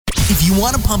If you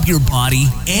want to pump your body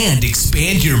and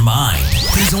expand your mind,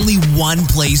 there's only one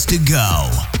place to go.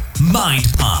 Mind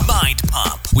Pump. Mind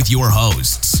Pump with your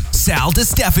hosts, Sal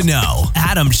DiStefano,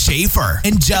 Adam Schafer,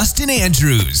 and Justin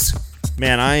Andrews.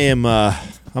 Man,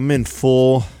 I'm in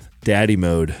full daddy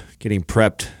mode, getting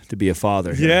prepped to be a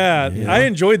father. Yeah, I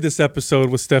enjoyed this episode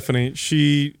with Stephanie.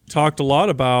 She talked a lot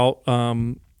about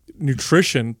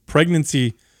nutrition,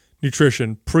 pregnancy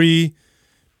nutrition, pre,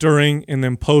 during, and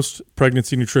then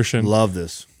post-pregnancy nutrition. Love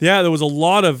this. Yeah, there was a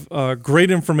lot of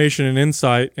great information and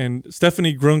insight. And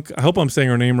Stephanie Grunk, I hope I'm saying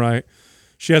her name right,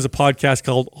 she has a podcast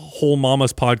called Whole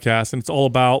Mama's Podcast, and it's all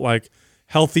about like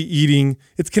healthy eating.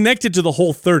 It's connected to the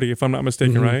Whole30, if I'm not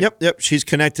mistaken, right? Yep. She's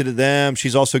connected to them.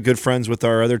 She's also good friends with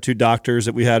our other two doctors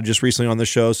that we had just recently on the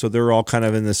show, so they're all kind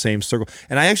of in the same circle.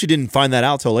 And I actually didn't find that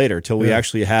out till later, till we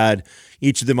actually had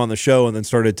each of them on the show and then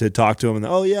started to talk to them. And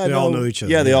they all know each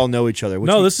other. Yeah, they all know each other.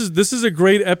 This is a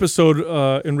great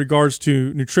episode in regards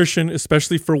to nutrition,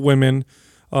 especially for women,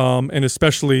 and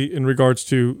especially in regards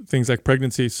to things like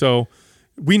pregnancy. So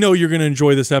we know you're going to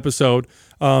enjoy this episode.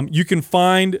 You can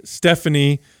find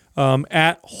Stephanie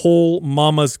at Whole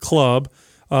Mama's Club.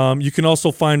 You can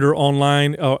also find her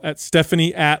online at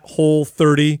Stephanie at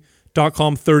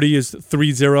Whole30.com. 30 is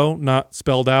 30, not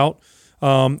spelled out.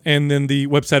 And then the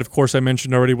website, of course, I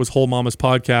mentioned already was Whole Mama's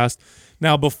Podcast.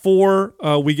 Now, before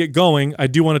we get going, I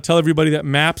do want to tell everybody that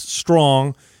MAPS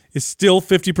Strong is still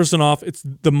 50% off. It's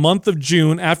the month of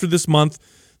June. After this month,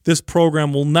 this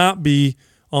program will not be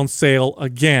on sale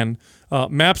again.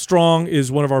 MAPS Strong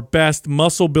is one of our best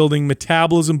muscle-building,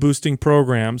 metabolism-boosting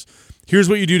programs. Here's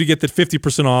what you do to get that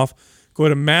 50% off. Go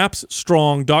to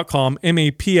mapsstrong.com,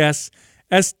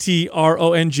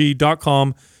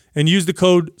 MAPSSTRONG.com, and use the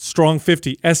code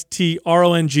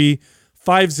STRONG50,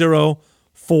 STRONG50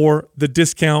 for the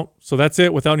discount. So that's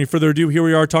it. Without any further ado, here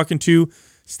we are talking to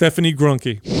Stephanie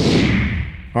Grunke.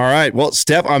 All right. Well,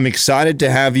 Steph, I'm excited to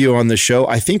have you on the show.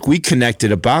 I think we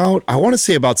connected about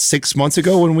 6 months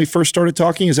ago when we first started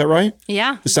talking. Is that right?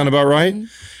 Yeah. Does that sound about right?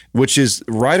 Mm-hmm. Which is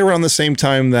right around the same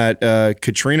time that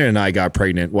Katrina and I got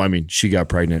pregnant. Well, I mean, she got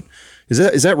pregnant.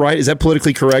 Is that right? Is that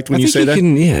politically correct when you say that?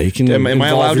 You can. Am I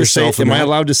allowed to say? Am I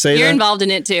allowed to say that? You're involved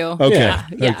in it too. Okay.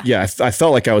 Yeah. I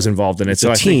felt like I was involved in it. It's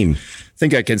a team. I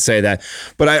think I can say that.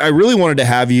 But I really wanted to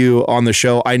have you on the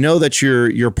show. I know that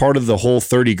you're part of the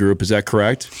Whole30 group. Is that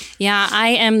correct? Yeah, I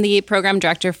am the program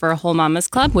director for Whole Mama's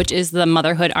Club, which is the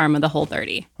motherhood arm of the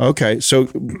Whole30. Okay, so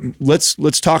let's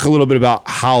talk a little bit about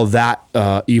how that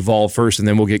evolved first, and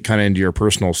then we'll get kind of into your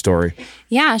personal story.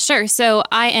 Yeah, sure. So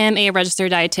I am a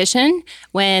registered dietitian.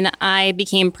 When I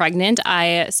became pregnant,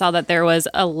 I saw that there was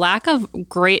a lack of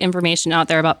great information out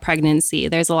there about pregnancy.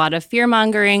 There's a lot of fear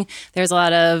mongering. There's a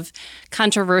lot of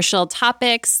controversial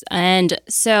topics. And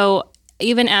so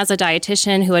even as a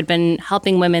dietitian who had been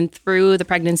helping women through the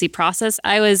pregnancy process,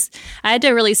 I had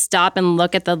to really stop and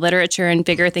look at the literature and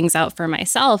figure things out for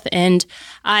myself. And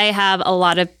I have a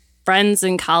lot of friends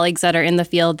and colleagues that are in the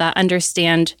field that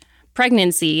understand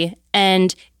pregnancy.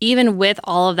 And even with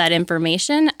all of that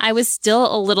information, I was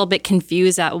still a little bit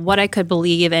confused at what I could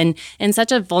believe. And in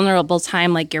such a vulnerable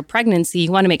time like your pregnancy,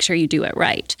 you want to make sure you do it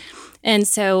right. And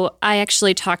so I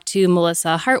actually talked to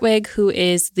Melissa Hartwig, who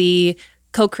is the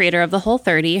co-creator of the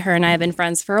Whole30. Her and I have been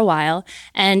friends for a while,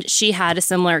 and she had a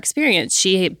similar experience.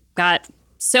 She got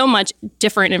so much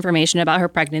different information about her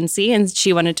pregnancy, and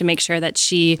she wanted to make sure that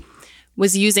she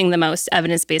was using the most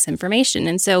evidence-based information.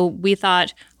 And so we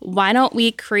thought, why don't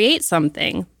we create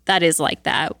something that is like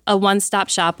that, a one-stop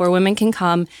shop where women can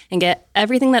come and get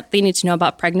everything that they need to know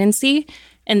about pregnancy,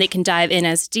 and they can dive in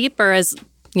as deep or as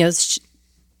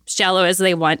shallow as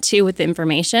they want to with the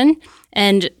information,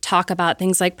 and talk about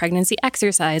things like pregnancy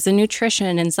exercise and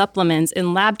nutrition and supplements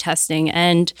and lab testing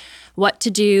and what to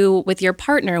do with your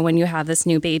partner when you have this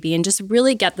new baby, and just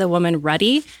really get the woman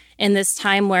ready in this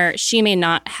time where she may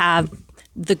not have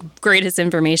the greatest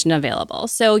information available.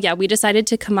 So yeah, we decided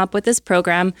to come up with this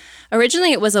program.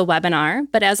 Originally it was a webinar,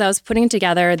 but as I was putting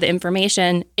together the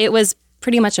information, it was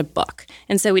pretty much a book.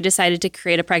 And so we decided to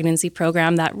create a pregnancy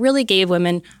program that really gave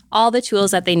women all the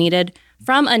tools that they needed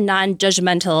from a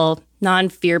non-judgmental,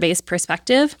 non-fear-based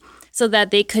perspective, so that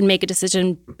they could make a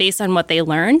decision based on what they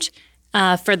learned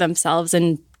for themselves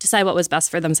and decide what was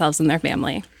best for themselves and their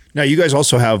family. Now, you guys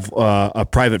also have a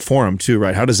private forum too,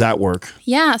 right? How does that work?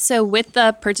 Yeah, so with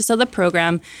the purchase of the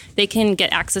program, they can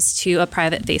get access to a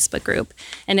private Facebook group.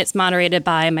 And it's moderated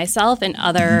by myself and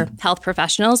other health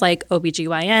professionals like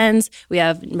OBGYNs. We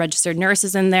have registered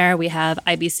nurses in there. We have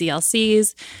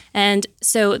IBCLCs. And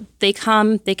so they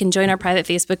can join our private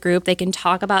Facebook group. They can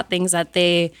talk about things that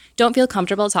they don't feel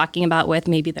comfortable talking about with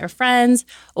maybe their friends,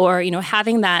 or,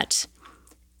 having that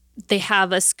they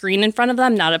have a screen in front of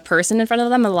them, not a person in front of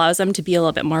them, allows them to be a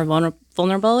little bit more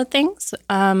vulnerable with things.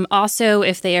 Also,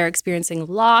 if they are experiencing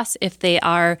loss, if they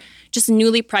are just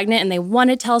newly pregnant and they want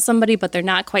to tell somebody, but they're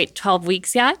not quite 12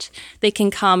 weeks yet, they can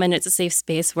come, and it's a safe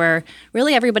space where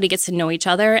really everybody gets to know each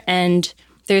other and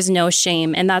there's no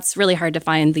shame. And that's really hard to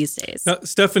find these days. Now,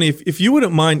 Stephanie, if you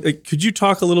wouldn't mind, could you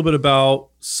talk a little bit about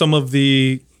some of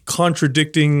the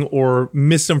contradicting or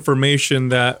misinformation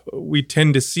that we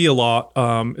tend to see a lot,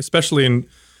 especially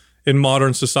in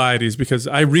modern societies? Because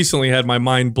I recently had my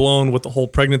mind blown with the whole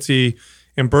pregnancy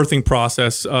and birthing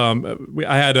process.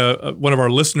 I had one of our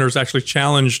listeners actually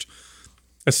challenged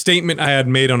a statement I had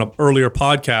made on an earlier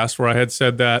podcast where I had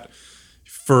said that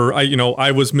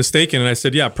I was mistaken, and I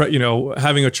said,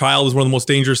 having a child is one of the most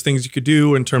dangerous things you could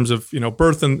do in terms of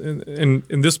birth, and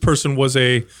this person was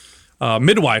a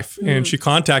midwife, and she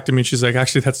contacted me and she's like,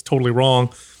 actually, that's totally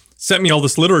wrong. Sent me all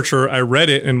this literature. I read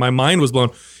it and my mind was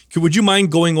blown. Would you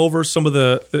mind going over some of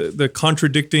the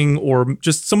contradicting or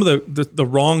just some of the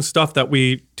wrong stuff that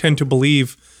we tend to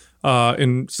believe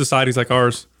in societies like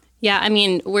ours? Yeah, I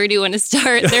mean, where do you want to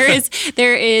start?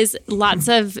 There is lots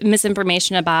of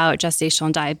misinformation about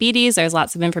gestational diabetes. There's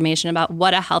lots of information about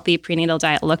what a healthy prenatal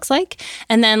diet looks like.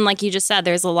 And then, like you just said,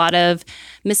 there's a lot of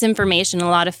misinformation, a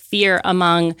lot of fear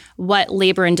among what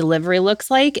labor and delivery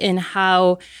looks like and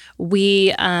how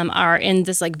we are in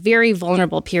this very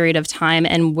vulnerable period of time,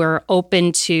 and we're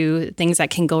open to things that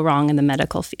can go wrong in the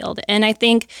medical field. And I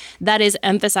think that is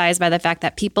emphasized by the fact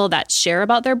that people that share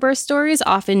about their birth stories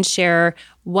often share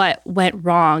what went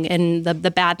wrong and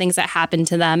the bad things that happened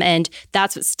to them. And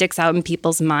that's what sticks out in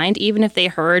people's mind. Even if they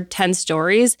heard 10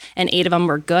 stories and 8 of them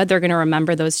were good, they're going to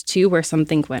remember those 2 where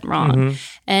something went wrong. Mm-hmm.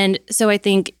 And so I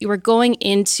think we're going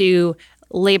into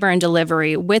labor and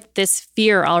delivery with this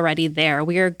fear already there.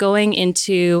 We are going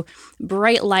into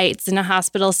bright lights in a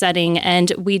hospital setting,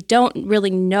 and we don't really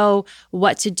know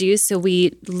what to do. So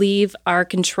we leave our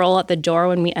control at the door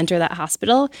when we enter that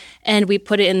hospital, and we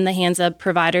put it in the hands of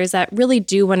providers that really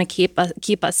do want to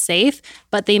keep us safe,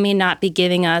 but they may not be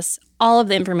giving us all of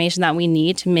the information that we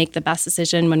need to make the best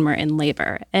decision when we're in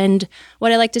labor. And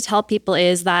what I like to tell people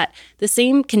is that the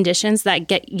same conditions that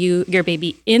get your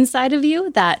baby inside of you,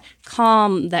 that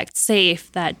calm, that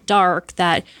safe, that dark,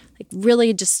 that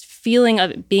really just feeling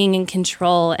of being in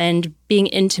control and being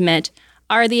intimate,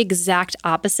 are the exact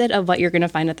opposite of what you're going to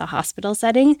find at the hospital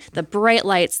setting. The bright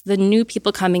lights, the new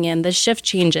people coming in, the shift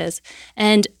changes.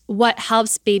 And what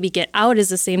helps baby get out is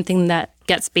the same thing that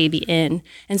gets baby in.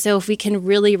 And so if we can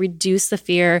really reduce the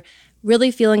fear,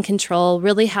 really feel in control,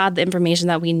 really have the information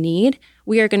that we need,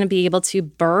 we are going to be able to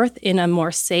birth in a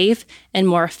more safe and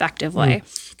more effective way.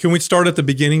 Can we start at the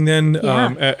beginning then?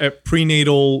 Yeah. At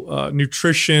prenatal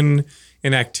nutrition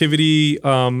and activity?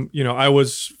 I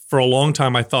was, for a long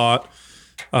time, I thought,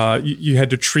 you had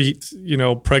to treat,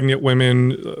 pregnant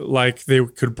women like they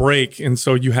could break. And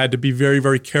so you had to be very,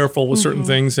 very careful with certain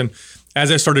things. And as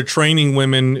I started training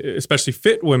women, especially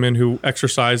fit women who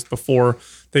exercised before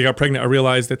they got pregnant, I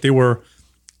realized that they were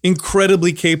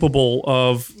incredibly capable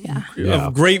of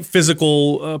great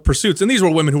physical pursuits. And these were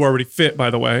women who were already fit, by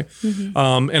the way.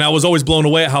 And I was always blown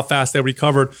away at how fast they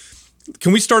recovered.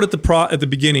 Can we start at the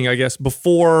beginning, I guess,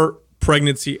 before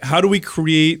pregnancy? How do we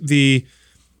create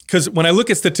because when I look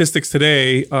at statistics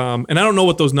today, and I don't know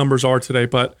what those numbers are today,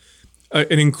 but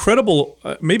an incredible,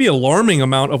 maybe alarming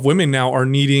amount of women now are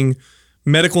needing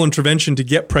medical intervention to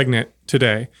get pregnant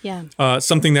today. Yeah.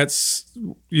 Something that's,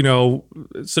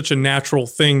 such a natural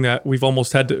thing that we've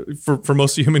almost had to, for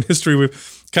most of human history,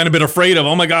 we've kind of been afraid of.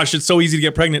 Oh my gosh, it's so easy to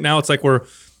get pregnant. Now it's like we're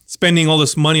spending all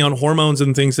this money on hormones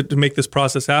and things to make this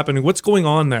process happen. What's going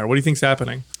on there? What do you think's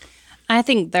happening? I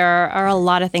think there are a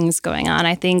lot of things going on.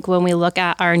 I think when we look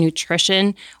at our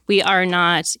nutrition, we are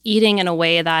not eating in a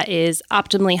way that is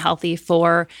optimally healthy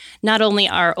for not only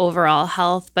our overall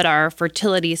health, but our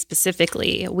fertility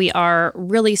specifically. We are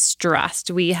really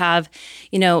stressed. We have,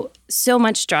 so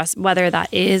much stress, whether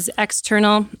that is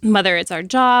external, whether it's our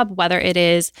job, whether it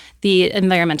is the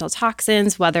environmental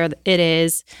toxins, whether it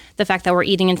is the fact that we're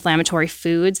eating inflammatory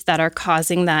foods that are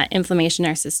causing that inflammation in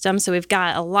our system. So we've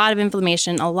got a lot of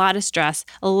inflammation, a lot of stress,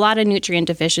 a lot of nutrient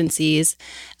deficiencies.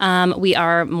 We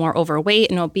are more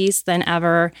overweight and obese than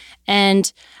ever.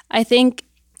 And I think,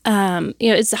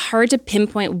 it's hard to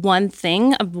pinpoint one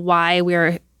thing of why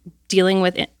we're dealing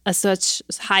with such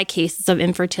high cases of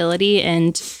infertility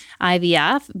and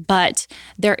IVF, but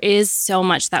there is so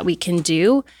much that we can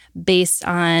do based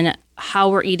on how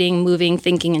we're eating, moving,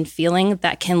 thinking, and feeling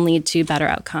that can lead to better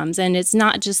outcomes. And it's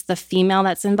not just the female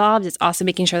that's involved, it's also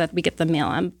making sure that we get the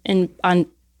male on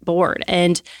board,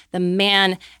 and the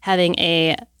man having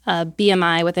a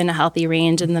BMI within a healthy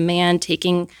range, and the man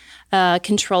taking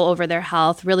control over their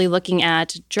health, really looking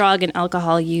at drug and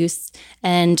alcohol use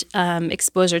and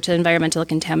exposure to environmental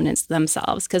contaminants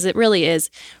themselves. Because it really is,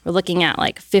 we're looking at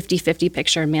like 50-50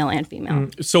 picture, male and female.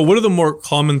 So what are the more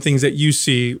common things that you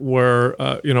see where,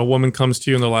 a woman comes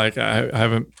to you and they're like, I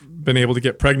haven't been able to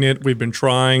get pregnant. We've been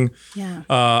trying. Yeah.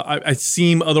 I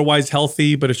seem otherwise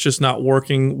healthy, but it's just not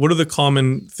working. What are the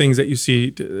common things that you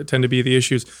see tend to be the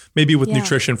issues? Maybe with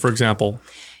nutrition, for example.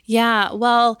 Yeah,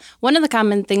 well, one of the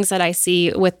common things that I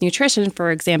see with nutrition, for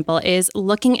example, is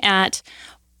looking at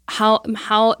how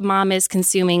mom is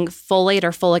consuming folate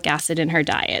or folic acid in her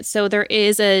diet. So there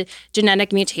is a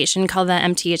genetic mutation called the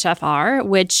MTHFR,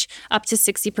 which up to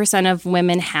 60% of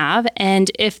women have.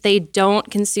 And if they don't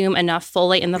consume enough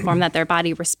folate in the form that their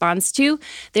body responds to,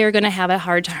 they're going to have a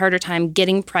harder time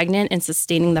getting pregnant and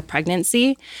sustaining the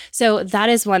pregnancy. So that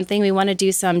is one thing. We want to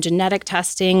do some genetic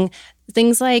testing,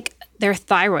 things like their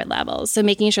thyroid levels. So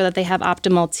making sure that they have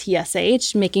optimal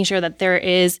TSH, making sure that there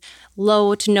is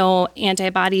low to no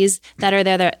antibodies that are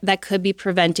there that could be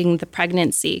preventing the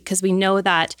pregnancy. Because we know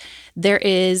that there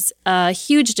is a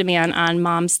huge demand on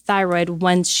mom's thyroid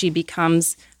once she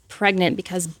becomes pregnant,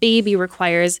 because baby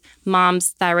requires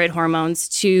mom's thyroid hormones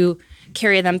to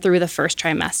carry them through the first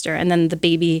trimester, and then the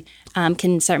baby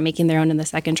can start making their own in the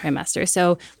second trimester.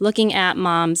 So looking at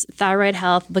mom's thyroid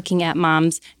health, looking at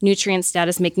mom's nutrient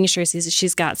status, making sure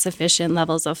she's got sufficient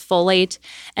levels of folate.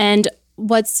 And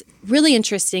what's really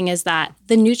interesting is that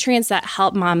the nutrients that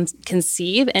help mom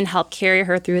conceive and help carry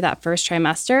her through that first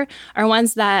trimester are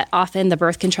ones that often the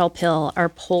birth control pill are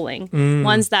pulling,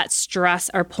 ones that stress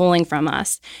are pulling from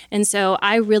us. And so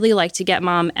I really like to get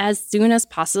mom as soon as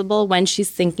possible when she's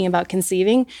thinking about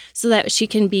conceiving, so that she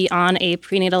can be on a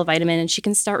prenatal vitamin and she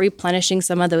can start replenishing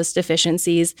some of those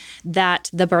deficiencies that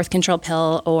the birth control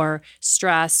pill or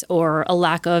stress or a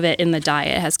lack of it in the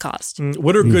diet has caused.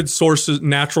 What are good sources,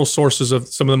 natural sources of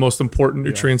some of the most important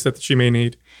nutrients that she may need?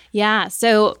 Yeah,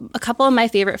 so a couple of my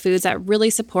favorite foods that really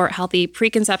support healthy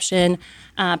preconception,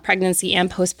 pregnancy, and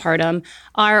postpartum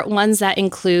are ones that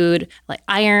include like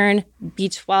iron,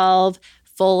 B12,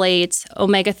 folate,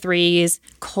 omega-3s,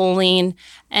 choline,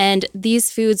 and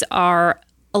these foods are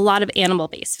a lot of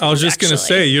animal-based foods. I was just going to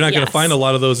say, you're not going to find a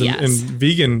lot of those in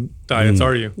vegan diets,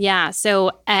 are you? Yeah.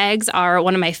 So eggs are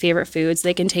one of my favorite foods.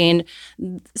 They contain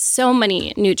so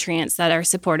many nutrients that are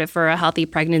supportive for a healthy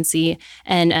pregnancy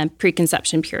and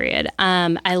preconception period.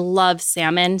 I love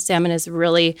salmon. Salmon is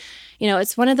really,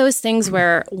 it's one of those things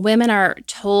where women are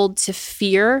told to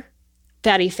fear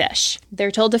fatty fish.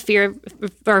 They're told to fear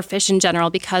or fish in general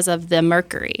because of the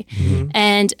mercury.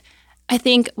 And I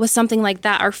think with something like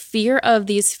that, our fear of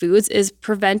these foods is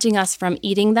preventing us from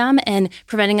eating them and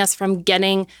preventing us from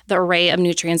getting the array of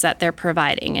nutrients that they're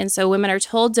providing. And so women are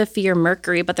told to fear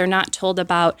mercury, but they're not told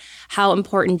about how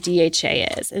important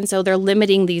DHA is. And so they're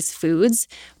limiting these foods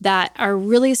that are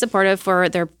really supportive for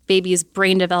their baby's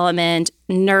brain development,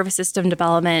 nervous system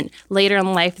development, later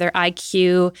in life, their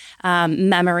IQ,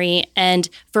 memory, and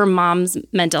for mom's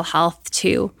mental health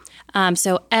too.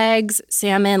 So eggs,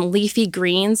 salmon, leafy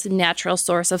greens, natural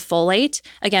source of folate.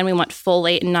 Again, we want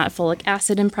folate and not folic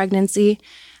acid in pregnancy.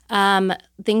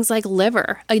 Things like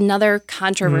liver, another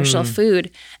controversial food.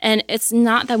 And it's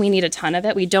not that we need a ton of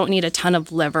it. We don't need a ton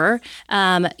of liver.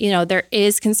 There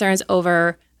is concerns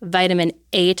over vitamin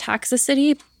A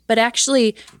toxicity, but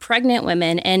actually pregnant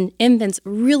women and infants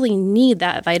really need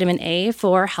that vitamin A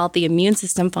for healthy immune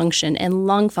system function and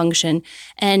lung function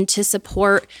and to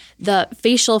support the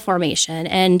facial formation.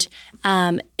 And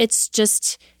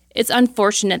it's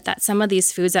unfortunate that some of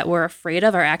these foods that we're afraid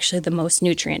of are actually the most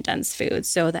nutrient-dense foods.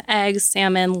 So the eggs,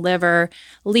 salmon, liver,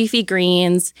 leafy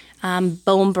greens,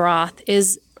 bone broth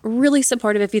is really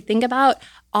supportive. If you think about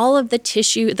all of the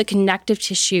tissue, the connective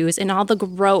tissues, and all the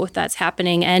growth that's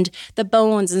happening, and the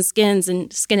bones and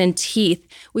skin and teeth,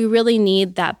 we really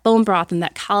need that bone broth and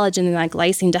that collagen and that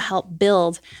glycine to help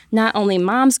build not only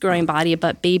mom's growing body,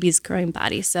 but baby's growing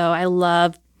body. So I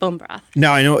love bone broth.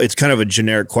 Now, I know it's kind of a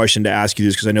generic question to ask you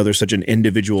this because I know there's such an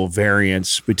individual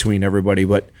variance between everybody,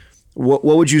 but what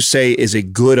would you say is a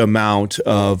good amount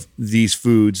of these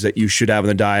foods that you should have in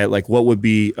the diet? Like what would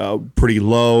be pretty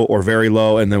low or very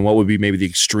low? And then what would be maybe the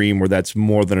extreme where that's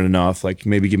more than enough? Like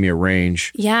maybe give me a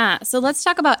range. Yeah. So let's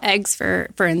talk about eggs for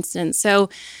instance. So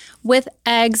with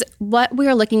eggs, what we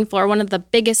are looking for, one of the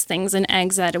biggest things in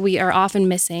eggs that we are often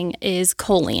missing is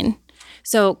choline.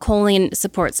 So choline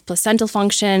supports placental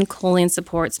function, choline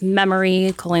supports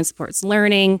memory, choline supports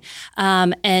learning,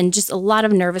 and just a lot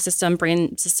of nervous system,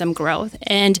 brain system growth.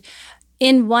 And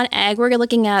in one egg, we're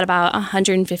looking at about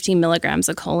 150 milligrams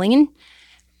of choline.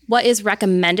 what is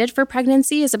recommended for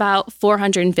pregnancy is about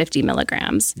 450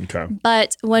 milligrams. Okay.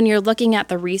 But when you're looking at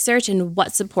the research and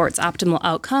what supports optimal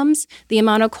outcomes, the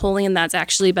amount of choline that's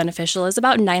actually beneficial is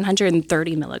about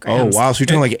 930 Oh, milligrams. wow. So you're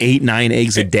talking like 8-9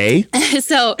 eggs a day?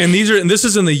 So, And this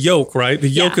is in the yolk, right? The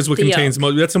yolk is what the contains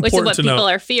yolk, most. That's which is important what to know. people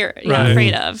are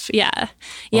afraid of. Yeah.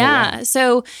 Yeah.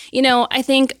 So, I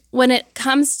think when it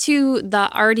comes to the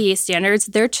RDA standards,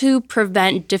 they're to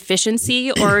prevent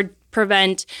deficiency or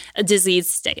prevent a disease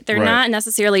state. They're Right. not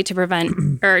necessarily to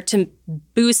prevent or to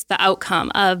boost the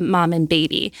outcome of mom and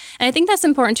baby. And I think that's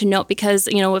important to note because,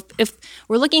 if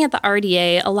we're looking at the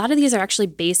RDA, a lot of these are actually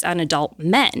based on adult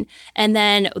men. And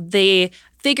then they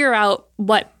figure out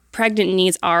what pregnant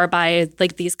needs are by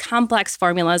like these complex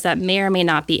formulas that may or may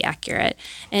not be accurate.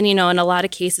 And, in a lot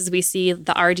of cases, we see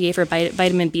the RDA for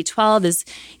vitamin B12 is,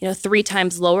 3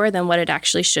 times lower than what it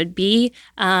actually should be.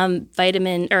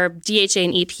 Vitamin or DHA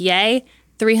and EPA,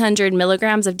 300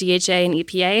 milligrams of DHA and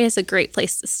EPA is a great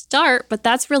place to start, but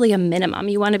that's really a minimum.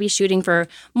 You want to be shooting for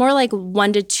more like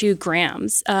 1 to 2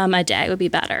 grams a day would be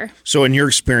better. So in your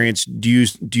experience, do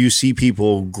you see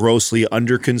people grossly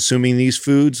under consuming these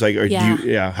foods? Like,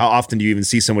 how often do you even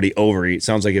see somebody overeat?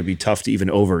 Sounds like it'd be tough to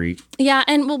even overeat. Yeah.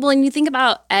 And when you think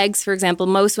about eggs, for example,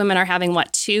 most women are having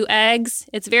 2 eggs.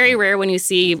 It's very rare when you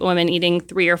see women eating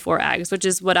 3 or 4 eggs, which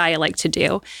is what I like to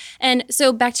do. And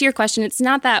so back to your question, it's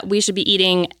not that we should be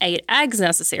eating 8 eggs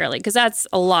necessarily, because that's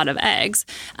a lot of eggs.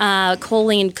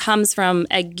 Choline comes from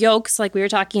egg yolks, like we were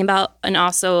talking about, and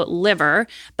also liver,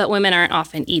 but women aren't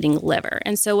often eating liver.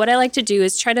 And so what I like to do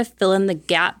is try to fill in the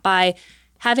gap by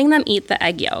having them eat the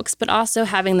egg yolks, but also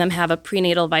having them have a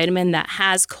prenatal vitamin that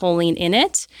has choline in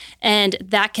it. And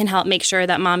that can help make sure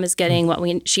that mom is getting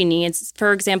what she needs.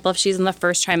 For example, if she's in the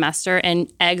first trimester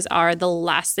and eggs are the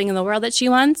last thing in the world that she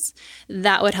wants,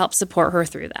 that would help support her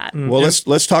through that. Well,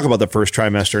 let's talk about the first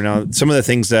trimester now. Some of the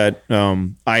things that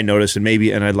I noticed, and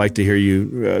I'd like to hear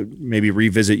you maybe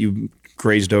revisit. You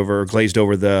glazed over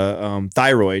the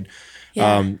thyroid.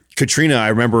 Yeah. Katrina, I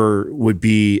remember, would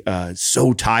be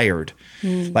so tired.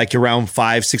 Like around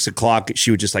 5-6 o'clock, she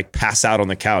would just like pass out on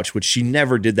the couch, which she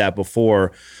never did that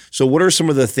before. So what are some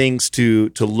of the things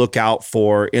to look out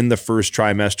for in the first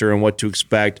trimester and what to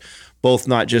expect, both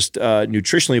not just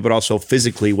nutritionally, but also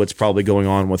physically, what's probably going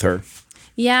on with her?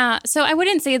 Yeah. So I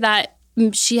wouldn't say that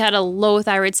she had a low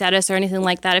thyroid status or anything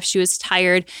like that if she was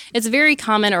tired. It's very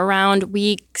common around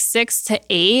week 6 to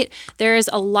 8. There's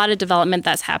a lot of development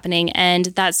that's happening, and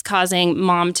that's causing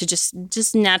mom to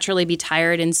just naturally be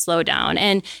tired and slow down.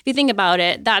 And if you think about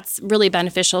it, that's really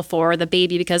beneficial for the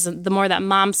baby, because the more that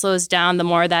mom slows down, the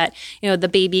more that the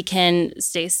baby can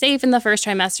stay safe in the first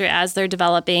trimester as they're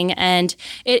developing. And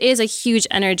it is a huge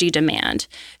energy demand.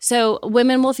 So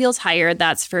women will feel tired,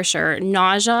 that's for sure.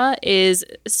 Nausea is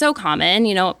so common.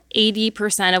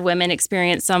 80% of women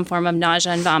experience some form of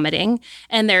nausea and vomiting,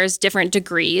 and there's different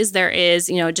degrees. There is,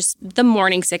 just the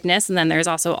morning sickness, and then there's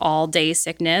also all day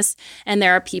sickness. And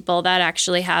there are people that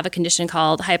actually have a condition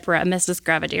called hyperemesis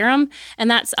gravidarum, and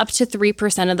that's up to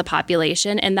 3% of the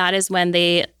population. And that is when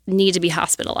they need to be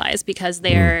hospitalized because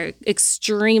they're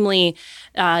extremely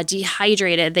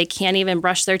dehydrated. They can't even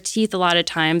brush their teeth a lot of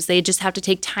times. They just have to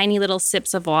take tiny little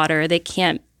sips of water. They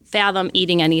can't fathom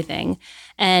eating anything.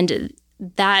 And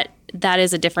that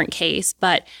is a different case.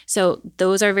 But so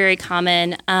those are very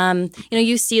common.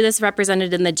 You see this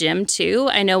represented in the gym too.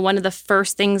 I know one of the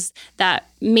first things that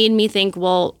made me think,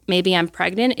 well, maybe I'm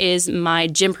pregnant is my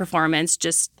gym performance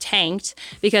just tanked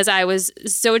because I was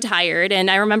so tired. And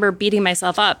I remember beating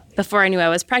myself up before I knew I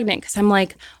was pregnant because I'm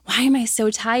like, why am I so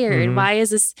tired? Mm-hmm. Why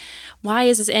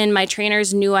is this? And my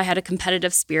trainers knew I had a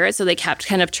competitive spirit, so they kept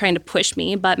kind of trying to push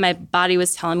me, but my body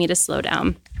was telling me to slow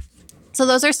down. So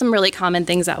those are some really common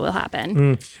things that will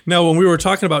happen. Now, when we were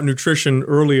talking about nutrition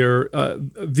earlier,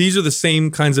 these are the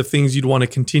same kinds of things you'd want to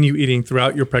continue eating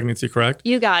throughout your pregnancy, correct?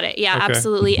 You got it. Yeah, okay.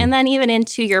 Absolutely. And then even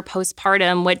into your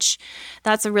postpartum, which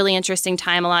that's a really interesting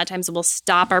time. A lot of times we'll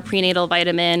stop our prenatal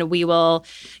vitamin. We will,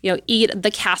 eat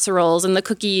the casseroles and the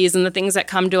cookies and the things that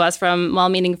come to us from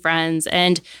well-meaning friends.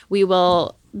 And we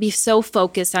will be so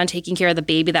focused on taking care of the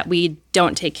baby that we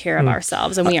don't take care of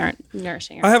ourselves and we aren't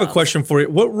nourishing ourselves. I have a question for you.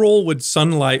 What role would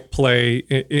sunlight play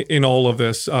in all of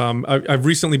this? I've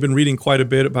recently been reading quite a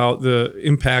bit about the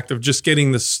impact of just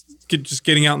getting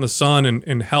out in the sun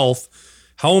and health.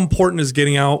 How important is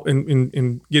getting out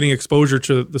and getting exposure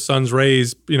to the sun's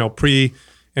rays, pre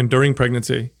and during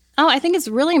pregnancy? Oh, I think it's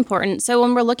really important. So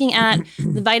when we're looking at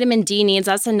the vitamin D needs,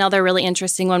 that's another really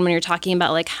interesting one when you're talking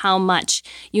about like how much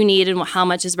you need and how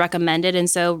much is recommended. And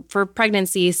so for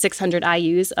pregnancy, 600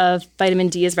 IUs of vitamin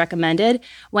D is recommended,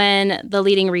 when the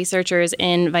leading researchers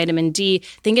in vitamin D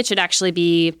think it should actually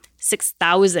be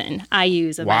 6,000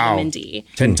 IUs of vitamin D.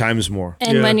 10 times more.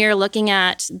 And when you're looking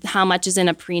at how much is in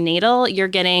a prenatal, you're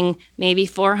getting maybe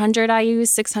 400 IUs,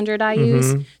 600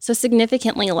 IUs, so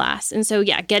significantly less. And so,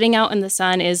 getting out in the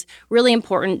sun is really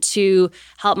important to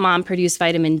help mom produce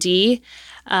vitamin D.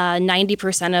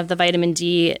 90% of the vitamin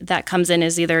D that comes in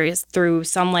is either through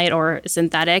sunlight or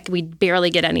synthetic. We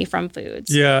barely get any from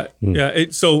foods.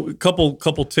 So a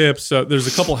couple tips. There's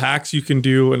a couple hacks you can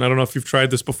do, and I don't know if you've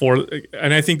tried this before.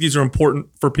 And I think these are important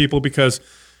for people because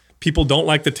people don't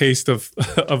like the taste of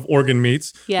organ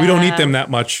meats. We don't eat them that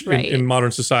much in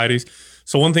modern societies.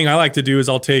 So one thing I like to do is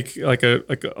I'll take like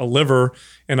a liver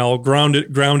and I'll ground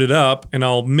it up and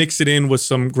I'll mix it in with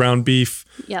some ground beef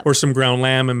or some ground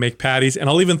lamb and make patties. And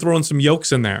I'll even throw in some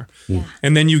yolks in there.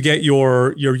 And then you get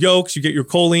your yolks, you get your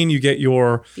choline, you get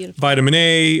your vitamin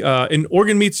A. In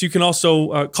organ meats, you can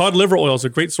also, cod liver oil is a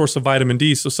great source of vitamin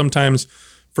D. So sometimes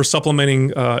for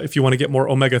supplementing, if you want to get more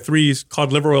omega-3s,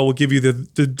 cod liver oil will give you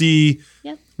the D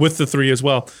with the 3 as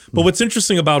well. But what's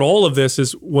interesting about all of this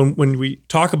is when we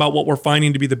talk about what we're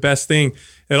finding to be the best thing,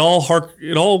 it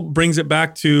all brings it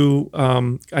back to,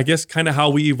 I guess, kind of how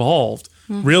we evolved.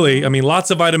 Really, I mean, lots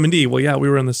of vitamin D. Well, we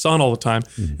were in the sun all the time.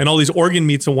 And all these organ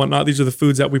meats and whatnot, these are the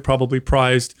foods that we probably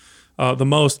prized the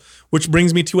most, which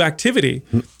brings me to activity.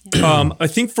 I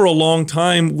think for a long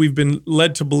time, we've been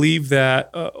led to believe that,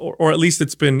 or at least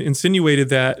it's been insinuated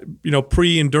that,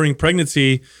 pre and during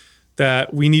pregnancy,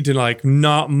 that we need to like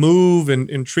not move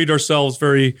and treat ourselves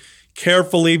very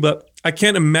carefully. But I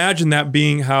can't imagine that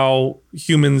being how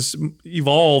humans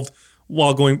evolved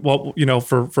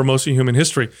for most of human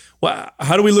history. Well,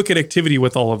 how do we look at activity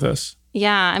with all of this?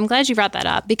 Yeah, I'm glad you brought that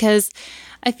up because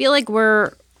I feel like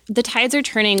the tides are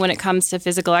turning when it comes to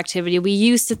physical activity. We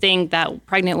used to think that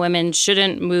pregnant women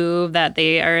shouldn't move, that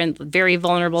they are in a very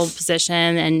vulnerable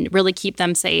position and really keep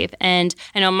them safe. And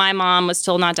I know my mom was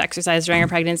told not to exercise during her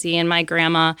pregnancy and my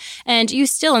grandma. And you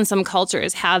still in some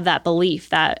cultures have that belief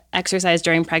that exercise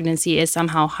during pregnancy is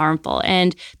somehow harmful.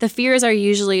 And the fears are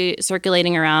usually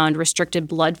circulating around restricted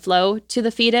blood flow to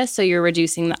the fetus. So you're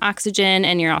reducing the oxygen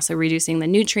and you're also reducing the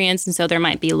nutrients. And so there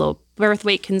might be low birth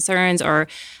weight concerns or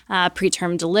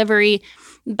preterm delivery.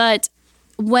 But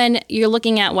when you're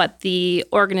looking at what the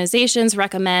organizations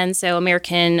recommend, so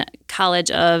American College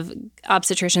of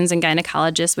Obstetricians and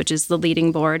Gynecologists, which is the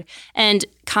leading board, and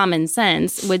common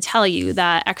sense would tell you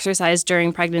that exercise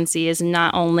during pregnancy is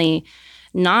not only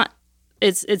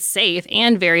it's safe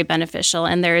and very beneficial.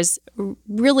 And there's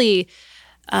really,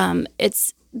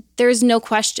 there's no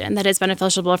question that it's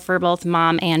beneficial for both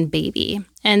mom and baby.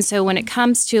 And so when it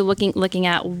comes to looking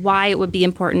at why it would be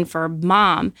important for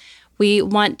mom, we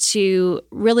want to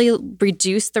really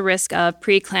reduce the risk of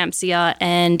preeclampsia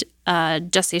and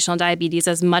gestational diabetes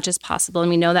as much as possible. And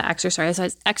we know that exercise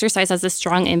has a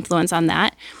strong influence on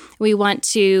that. We want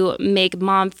to make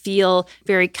mom feel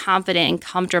very confident and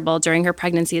comfortable during her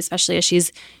pregnancy, especially as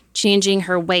she's changing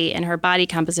her weight and her body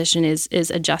composition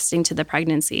is adjusting to the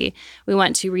pregnancy. We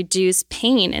want to reduce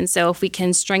pain. And so if we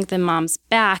can strengthen mom's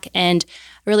back and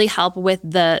really help with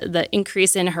the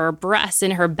increase in her breasts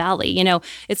and her belly.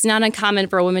 It's not uncommon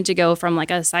for a woman to go from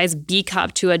like a size B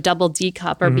cup to a double D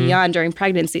cup or beyond during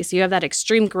pregnancy. So you have that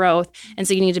extreme growth. And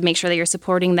so you need to make sure that you're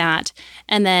supporting that.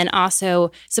 And then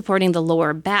also supporting the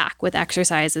lower back with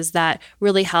exercises that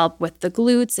really help with the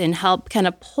glutes and help kind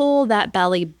of pull that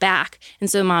belly back. And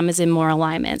so mom is in more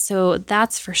alignment. So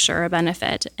that's for sure a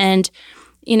benefit. And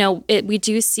we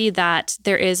do see that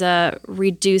there is a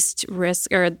reduced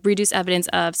risk or reduced evidence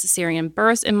of cesarean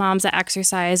births in moms that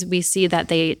exercise. We see that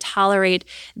they tolerate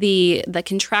the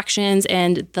contractions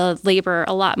and the labor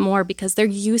a lot more because they're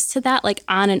used to that, like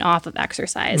on and off of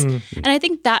exercise. And I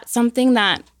think that's something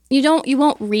that you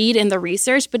won't read in the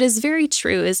research, but is very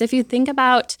true. Is if you think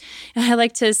about, I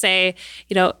like to say,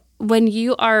 when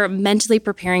you are mentally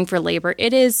preparing for labor,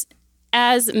 it is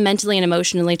as mentally and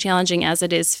emotionally challenging as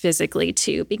it is physically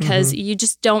too, because you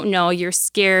just don't know. You're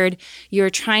scared. You're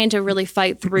trying to really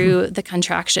fight through the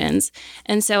contractions.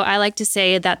 And so I like to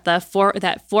say that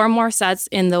four more sets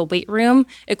in the weight room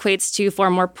equates to 4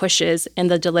 more pushes in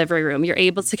the delivery room. You're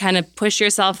able to kind of push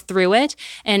yourself through it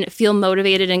and feel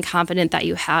motivated and confident that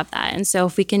you have that. And so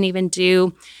if we can even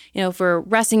do, if we're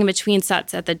resting in between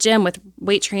sets at the gym with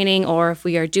weight training, or if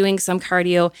we are doing some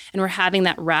cardio and we're having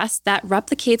that rest, that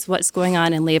replicates what's going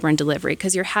on in labor and delivery,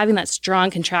 because you're having that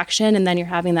strong contraction and then you're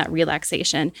having that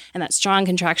relaxation, and that strong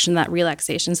contraction, that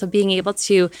relaxation. So being able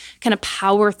to kind of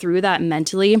power through that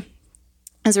mentally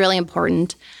is really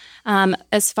important.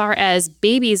 As far as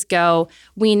babies go,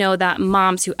 we know that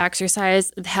moms who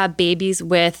exercise have babies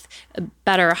with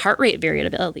better heart rate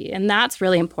variability, and that's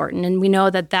really important. And we know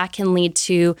that that can lead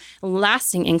to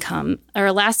lasting income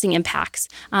or lasting impacts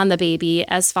on the baby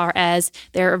as far as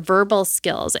their verbal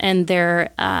skills and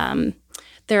their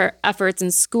efforts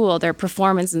in school, their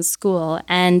performance in school.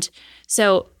 And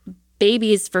so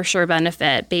babies for sure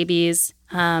benefit. Babies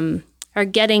are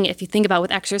getting, if you think about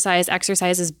with exercise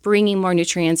is bringing more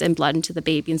nutrients and blood into the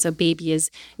baby. And so baby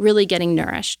is really getting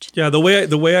nourished. Yeah, the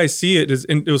way I see it is,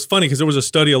 and it was funny because there was a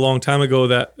study a long time ago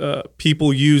that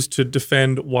people used to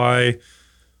defend why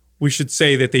we should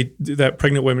say that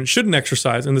pregnant women shouldn't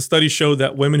exercise. And the study showed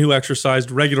that women who exercised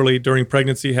regularly during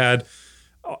pregnancy had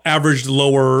averaged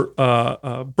lower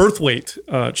birth weight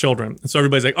children. And so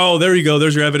everybody's like, oh, there you go.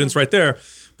 There's your evidence right there.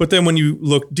 But then when you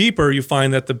look deeper, you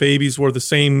find that the babies were the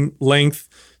same length,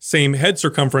 same head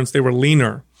circumference. They were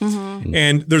leaner. Mm-hmm.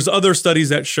 And there's other studies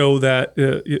that show that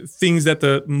things that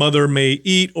the mother may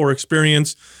eat or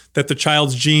experience, that the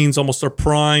child's genes almost are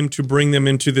primed to bring them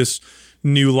into this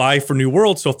new life or new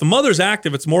world. So if the mother's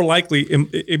active, it's more likely,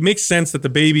 it makes sense that the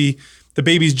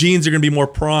baby's genes are going to be more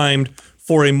primed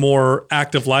for a more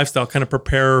active lifestyle, kind of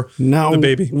prepare the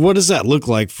baby. What does that look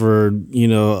like for,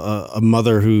 a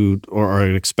mother or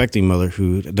an expecting mother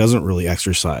who doesn't really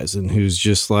exercise and who's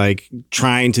just like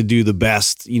trying to do the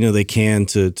best, they can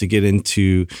to get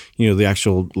into, the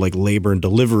actual like labor and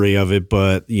delivery of it.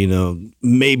 But,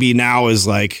 maybe now is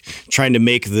like trying to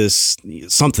make this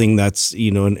something that's,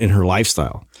 in her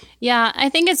lifestyle. Yeah, I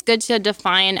think it's good to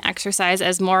define exercise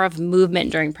as more of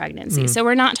movement during pregnancy. So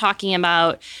we're not talking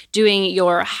about doing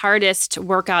your hardest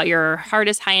workout, your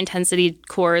hardest high intensity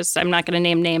course. I'm not going to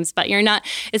name names, but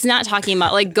it's not talking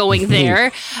about like going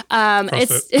there.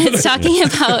 It's talking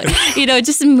about,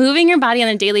 just moving your body on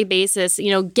a daily basis,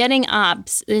 getting up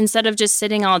instead of just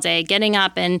sitting all day, getting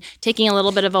up and taking a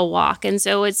little bit of a walk. And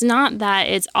so it's not that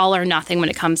it's all or nothing when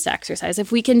it comes to exercise.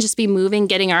 If we can just be moving,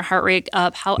 getting our heart rate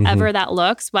up, however that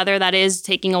looks, whether that is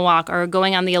taking a walk or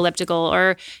going on the elliptical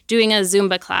or doing a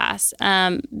Zumba class,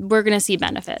 we're going to see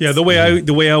benefits. Yeah, the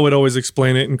way I would always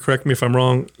explain it, and correct me if I'm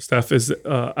wrong, Steph, is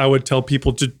I would tell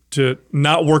people to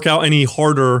not work out any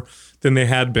harder than they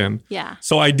had been. Yeah.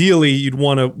 So ideally, you'd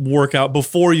want to work out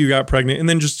before you got pregnant and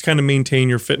then just kind of maintain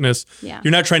your fitness. Yeah.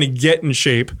 You're not trying to get in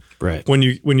shape when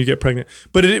you get pregnant.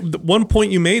 But one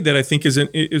point you made that I think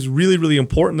is really, really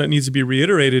important that needs to be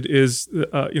reiterated is,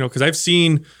 because I've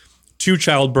seen 2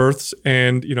 childbirths,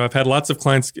 and I've had lots of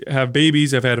clients have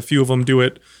babies. I've had a few of them do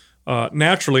it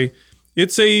naturally.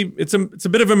 It's a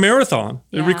bit of a marathon.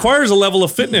 Yeah. It requires a level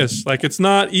of fitness. Like it's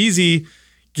not easy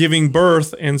giving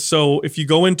birth, and so if you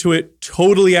go into it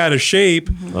totally out of shape,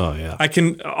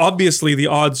 obviously the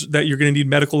odds that you're going to need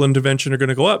medical intervention are going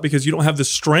to go up because you don't have the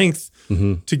strength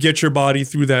to get your body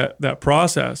through that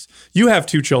process. You have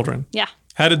 2 children. Yeah.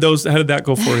 How did that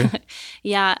go for you?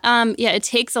 Yeah. It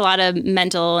takes a lot of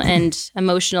mental and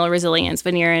emotional resilience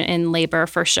when you're in labor,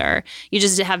 for sure. You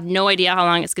just have no idea how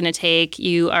long it's going to take.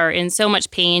 You are in so much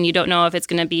pain. You don't know if it's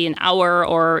going to be an hour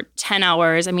or 10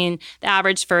 hours. I mean, the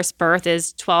average first birth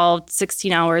is 12,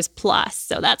 16 hours plus.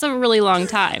 So that's a really long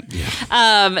time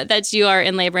that you are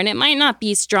in labor. And it might not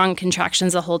be strong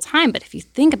contractions the whole time, but if you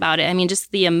think about it, I mean, just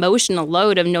the emotional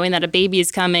load of knowing that a baby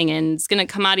is coming and it's going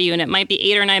to come out of you and it might be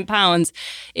 8 or 9 pounds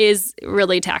is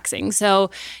really taxing. So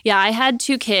yeah, I had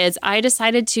 2 kids. I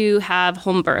decided to have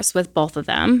home births with both of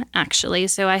them, actually.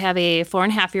 So I have a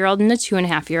 4.5-year-old and a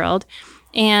 2.5-year-old.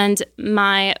 And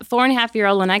my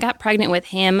 4.5-year-old, when I got pregnant with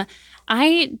him,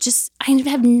 I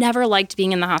have never liked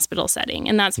being in the hospital setting.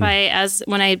 And that's why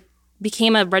when I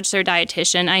became a registered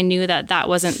dietitian, I knew that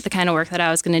wasn't the kind of work that I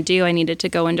was going to do. I needed to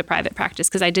go into private practice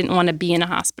because I didn't want to be in a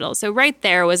hospital. So right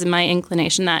there was my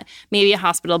inclination that maybe a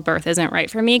hospital birth isn't right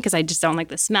for me because I just don't like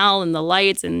the smell and the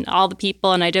lights and all the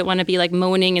people. And I didn't want to be like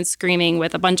moaning and screaming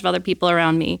with a bunch of other people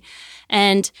around me.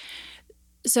 And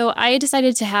so I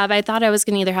decided I thought I was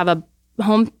going to either have a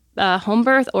home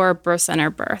birth or a birth center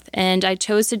birth. And I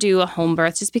chose to do a home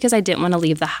birth just because I didn't want to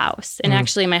leave the house. And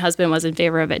actually my husband was in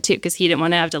favor of it too, because he didn't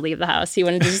want to have to leave the house. He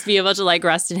wanted to just be able to like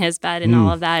rest in his bed and all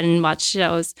of that and watch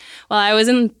shows while I was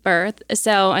in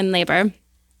labor.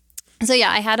 So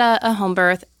yeah, I had a home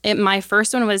birth. My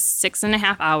first one was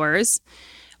 6.5 hours,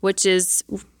 which is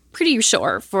pretty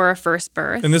short for a first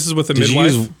birth. And this is with a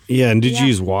midwife? Did you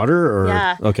use water? Or?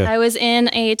 Yeah. Okay. I was in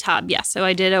a tub, yes. So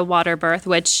I did a water birth,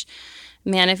 which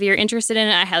man, if you're interested in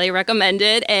it, I highly recommend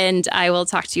it. And I will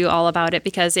talk to you all about it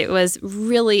because it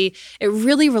really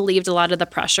relieved a lot of the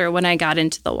pressure when I got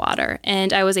into the water.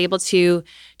 And I was able to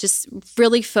just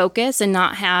really focus and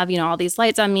not have, all these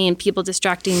lights on me and people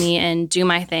distracting me and do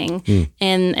my thing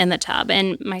in the tub.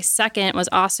 And my second was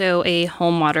also a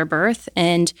home water birth,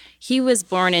 and he was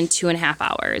born in 2.5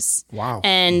 hours. Wow.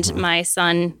 And my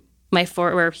son,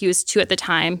 where he was 2 at the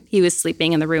time, he was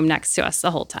sleeping in the room next to us the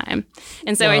whole time.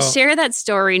 And so I share that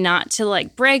story not to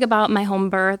like brag about my home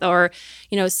birth or,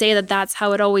 say that that's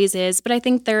how it always is. But I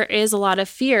think there is a lot of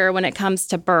fear when it comes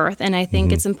to birth. And I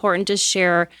think it's important to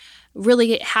share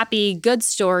really happy, good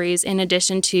stories in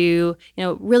addition to,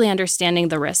 really understanding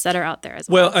the risks that are out there as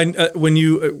well.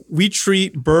 Well, we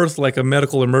treat birth like a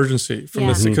medical emergency from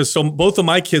this, because both of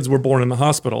my kids were born in the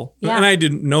hospital and I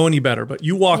didn't know any better, but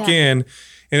you walk in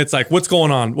and it's like, what's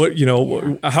going on? What,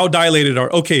 how dilated are,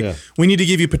 we need to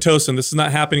give you Pitocin. This is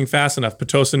not happening fast enough.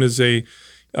 Pitocin is it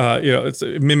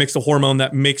mimics a hormone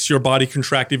that makes your body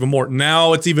contract even more.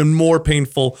 Now it's even more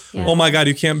painful. Yeah. Oh my God,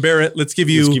 you can't bear it. Let's give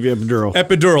you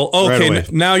epidural. Okay,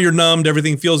 right now you're numbed.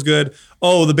 Everything feels good.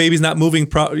 Oh, the baby's not moving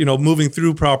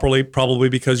through properly, probably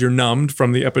because you're numbed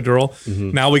from the epidural.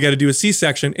 Now we got to do a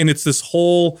C-section, and it's this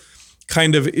whole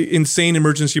kind of insane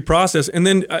emergency process. And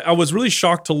then I was really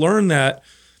shocked to learn that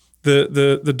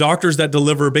the doctors that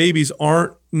deliver babies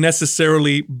aren't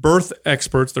necessarily birth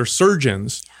experts. They're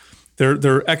surgeons.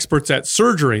 They're experts at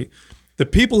surgery. The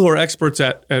people who are experts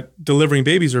at delivering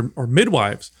babies are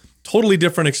midwives. Totally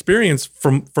different experience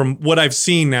from what I've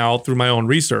seen now through my own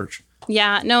research.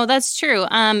 Yeah, no, that's true.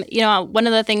 One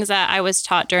of the things that I was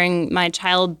taught during my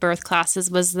childbirth classes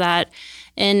was that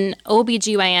an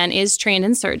OBGYN is trained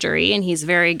in surgery, and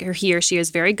he or she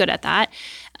is very good at that.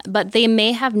 But they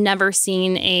may have never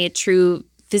seen a true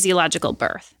physiological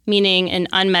birth, meaning an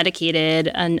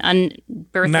unmedicated,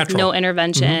 birth natural. With no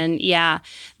intervention. Yeah,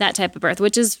 that type of birth,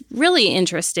 which is really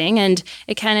interesting. And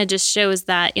it kind of just shows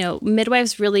that,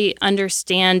 midwives really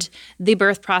understand the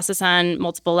birth process on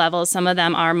multiple levels. Some of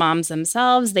them are moms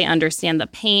themselves. They understand the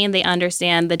pain. They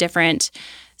understand the different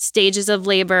stages of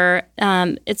labor.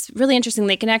 It's really interesting.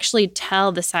 They can actually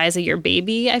tell the size of your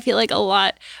baby, I feel like, a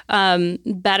lot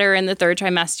better in the third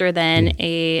trimester than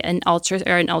an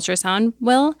ultrasound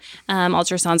will.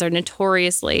 Ultrasounds are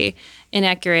notoriously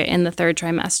inaccurate in the third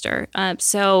trimester.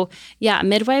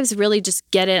 Midwives really just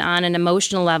get it on an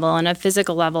emotional level and a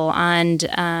physical level,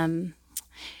 and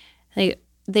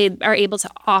they are able to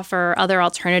offer other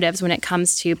alternatives when it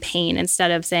comes to pain.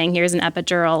 Instead of saying, here's an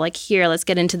epidural, like, here, let's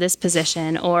get into this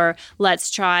position, or let's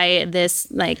try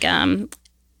this, like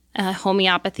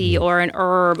homeopathy or an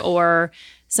herb or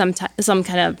some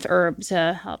kind of herb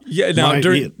to help. Yeah. Now,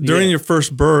 during your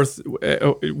first birth,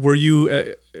 were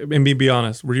you, and be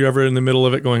honest, were you ever in the middle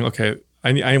of it going, okay,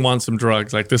 I want some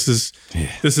drugs. Like, this is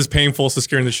painful. This is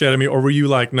scaring the shit out of me. Or were you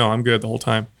like, no, I'm good the whole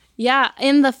time? Yeah,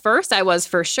 in the first I was,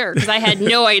 for sure, because I had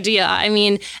no idea. I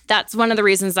mean, that's one of the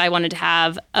reasons I wanted to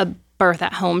have a birth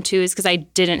at home too, is because I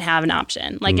didn't have an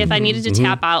option. Like, if I needed to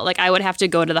tap out, like, I would have to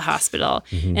go to the hospital.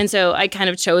 And so I kind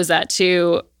of chose that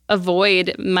to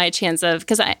avoid my chance of,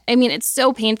 because I mean, it's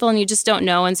so painful and you just don't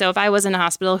know. And so if I was in a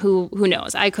hospital, who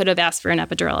knows? I could have asked for an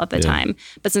epidural at the time,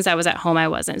 but since I was at home, I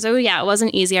wasn't. So yeah, it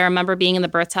wasn't easy. I remember being in the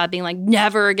birth tub being like,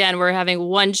 never again, we're having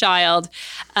one child.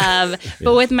 But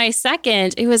with my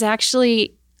second, it was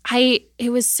actually,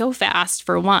 it was so fast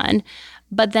for one,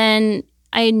 but then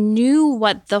I knew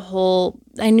what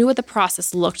the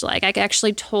process looked like. I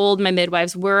actually told my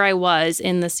midwives where I was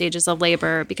in the stages of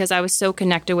labor because I was so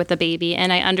connected with the baby.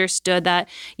 And I understood that,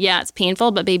 yeah, it's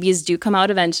painful, but babies do come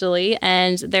out eventually.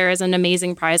 And there is an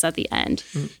amazing prize at the end.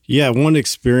 Yeah, one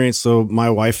experience. So my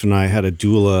wife and I had a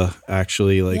doula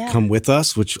actually come with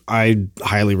us, which I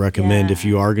highly recommend if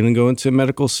you are going to go into a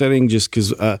medical setting, just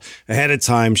because ahead of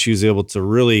time, she was able to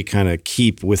really kind of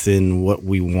keep within what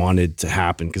we wanted to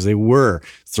happen, because they were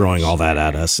throwing all that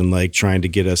at us and like trying to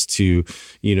get us to,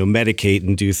 medicate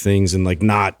and do things and like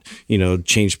not,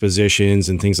 change positions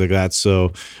and things like that.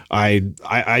 So I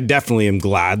definitely am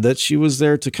glad that she was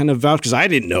there to kind of vouch, because I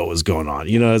didn't know what was going on,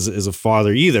 as a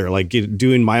father either, like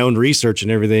doing my own research and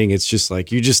everything. It's just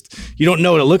like, you don't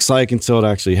know what it looks like until it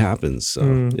actually happens. So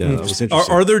that was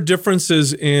interesting. Are there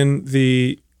differences in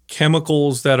the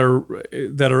chemicals that are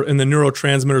in the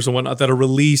neurotransmitters and whatnot that are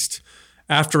released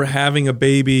after having a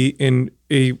baby in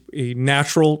a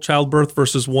natural childbirth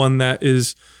versus one that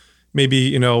is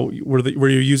maybe, where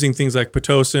you're using things like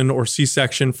Pitocin or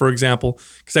C-section, for example?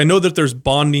 Because I know that there's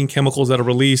bonding chemicals that are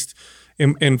released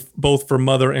in both for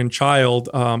mother and child.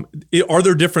 Are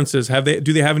there differences?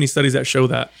 Do they have any studies that show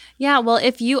that? Yeah, well,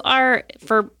 if you are,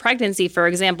 for pregnancy, for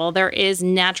example, there is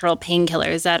natural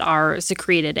painkillers that are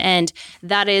secreted, and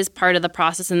that is part of the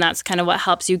process, and that's kind of what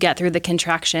helps you get through the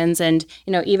contractions. And,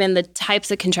 even the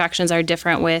types of contractions are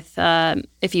different with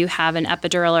if you have an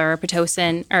epidural or a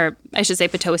Pitocin, or I should say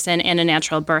Pitocin, and a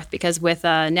natural birth, because with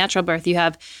a natural birth,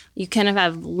 you kind of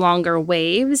have longer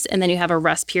waves, and then you have a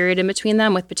rest period in between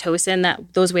them. With Pitocin,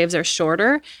 those waves are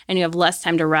shorter, and you have less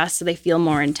time to rest, so they feel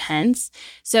more intense.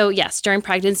 So yes, during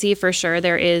pregnancy, for sure,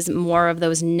 there is more of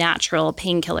those natural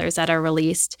painkillers that are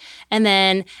released. And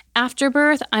then after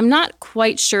birth, I'm not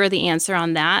quite sure the answer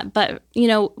on that, but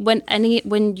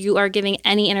when you are giving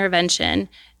any intervention,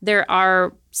 there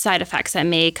are side effects that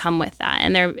may come with that,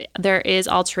 and there is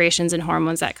alterations in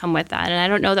hormones that come with that. And I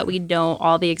don't know that we know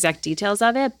all the exact details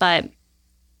of it, but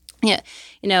it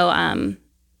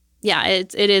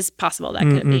is possible that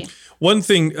could be. One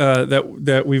thing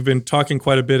that we've been talking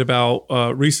quite a bit about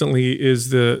recently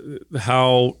is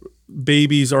how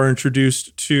babies are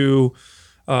introduced to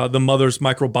the mother's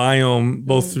microbiome,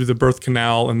 both through the birth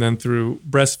canal and then through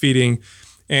breastfeeding.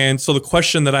 And so the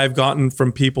question that I've gotten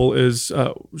from people is,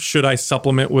 should I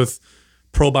supplement with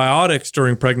probiotics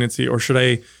during pregnancy, or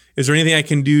is there anything I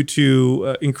can do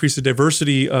to increase the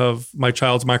diversity of my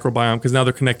child's microbiome? Because now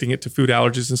they're connecting it to food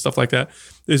allergies and stuff like that.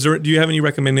 Do you have any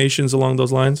recommendations along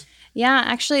those lines? Yeah,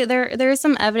 actually, there is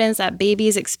some evidence that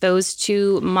babies exposed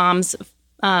to mom's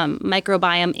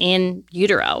microbiome in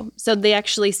utero. So they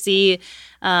actually see,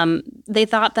 they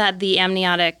thought that the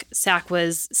amniotic sac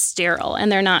was sterile,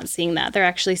 and they're not seeing that. They're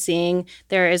actually seeing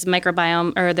there is a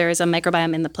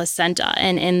microbiome in the placenta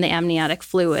and in the amniotic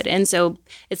fluid. And so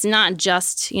it's not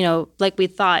just, like we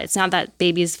thought, it's not that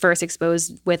baby's first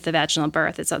exposed with the vaginal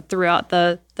birth. It's throughout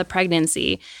the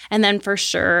pregnancy. And then for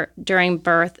sure during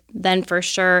birth, then for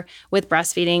sure with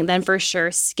breastfeeding, then for sure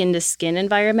skin to skin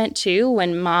environment too.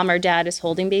 When mom or dad is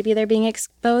holding baby, they're being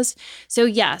exposed. So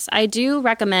yes, I do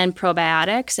recommend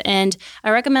probiotics, and I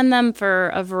recommend them for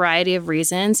a variety of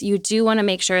reasons. You do want to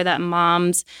make sure that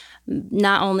mom's,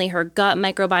 not only her gut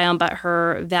microbiome, but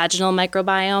her vaginal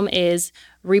microbiome is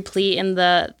replete in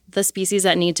the species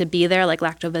that need to be there, like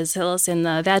lactobacillus in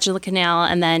the vaginal canal,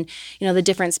 and then, the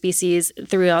different species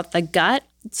throughout the gut,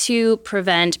 to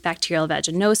prevent bacterial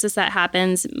vaginosis that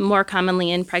happens more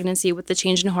commonly in pregnancy with the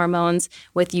change in hormones,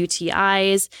 with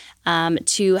UTIs,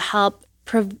 to help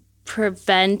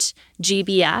prevent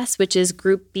GBS, which is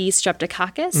group B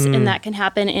streptococcus, and that can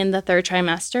happen in the third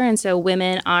trimester. And so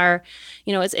women are,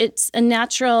 it's a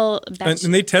natural.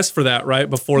 And they test for that, right,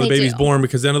 before the baby's born,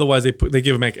 because then otherwise they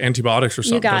give them antibiotics or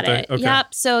something. You got it. Okay.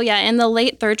 Yep. So in the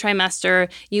late third trimester,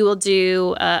 you will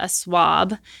do a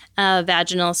swab, a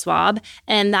vaginal swab,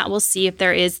 and that will see if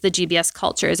there is the GBS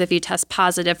cultures, if you test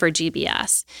positive for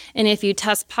GBS. And if you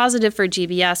test positive for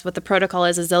GBS, what the protocol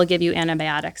is they'll give you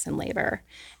antibiotics in labor.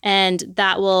 And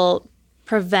that will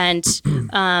prevent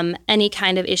any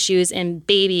kind of issues in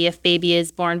baby if baby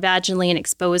is born vaginally and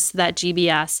exposed to that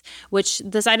GBS, which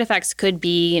the side effects could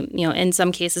be, in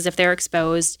some cases, if they're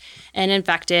exposed and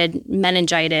infected,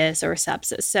 meningitis or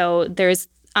sepsis. So there's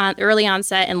early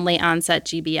onset and late onset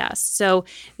GBS. So,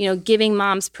 giving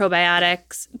moms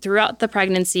probiotics throughout the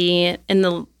pregnancy in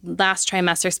the last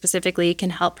trimester specifically can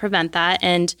help prevent that.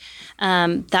 And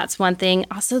that's one thing.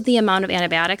 Also, the amount of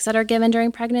antibiotics that are given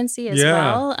during pregnancy as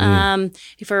well.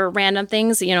 For random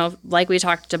things, like we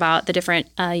talked about the different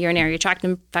urinary tract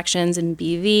infections and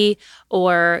BV,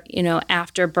 or,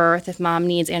 after birth, if mom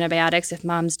needs antibiotics, if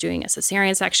mom's doing a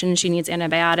cesarean section, she needs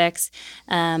antibiotics.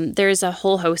 There's a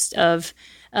whole host of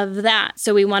that.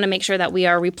 So we want to make sure that we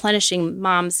are replenishing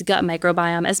mom's gut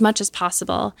microbiome as much as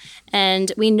possible. And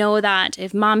we know that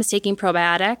if mom is taking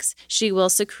probiotics, she will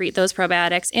secrete those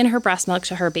probiotics in her breast milk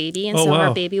to her baby. And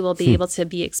her baby will be able to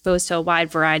be exposed to a wide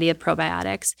variety of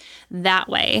probiotics that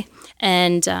way.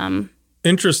 And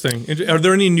interesting. Are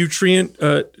there any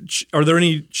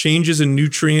changes in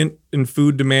nutrient and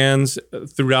food demands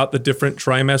throughout the different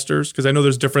trimesters? Because I know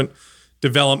there's different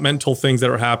developmental things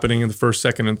that are happening in the first,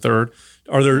 second, and third.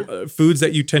 Are there foods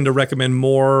that you tend to recommend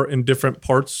more in different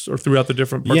parts or throughout the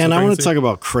different parts? Yeah, and of I want to talk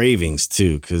about cravings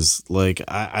too, because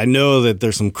I know that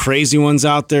there's some crazy ones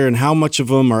out there, and how much of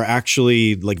them are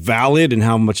actually valid, and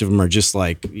how much of them are just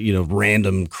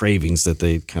random cravings that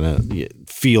they kind of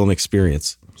feel and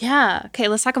experience. Yeah. Okay.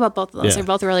 Let's talk about both of those. They're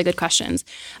both really good questions.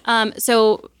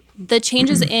 So the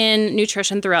changes in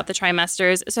nutrition throughout the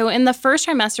trimesters. So in the first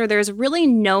trimester, there's really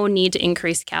no need to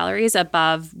increase calories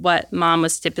above what mom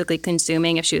was typically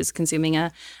consuming if she was consuming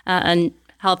a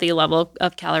healthy level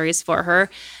of calories for her.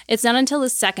 It's not until the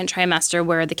second trimester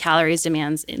where the calorie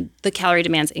demands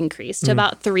increase to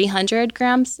about 300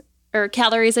 grams or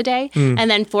calories a day, and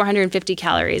then 450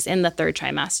 calories in the third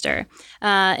trimester.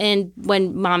 And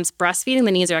when mom's breastfeeding,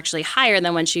 the needs are actually higher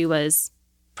than when she was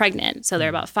pregnant. So they're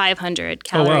about 500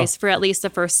 calories for at least the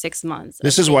first 6 months.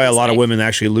 This is why a lot of women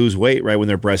actually lose weight, right, when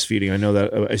they're breastfeeding. I know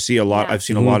that I see a lot. I've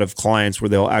seen a lot of clients where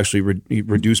they'll actually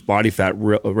reduce body fat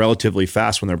relatively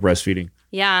fast when they're breastfeeding.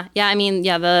 Yeah. I mean,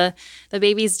 the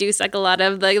babies do suck a lot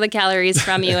of the calories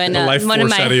from you, and life one of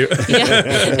force my out of you.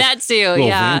 that too.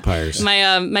 Vampires.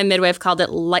 My midwife called it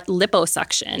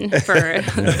liposuction for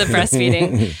the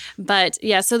breastfeeding. But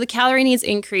so the calorie needs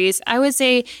increase. I would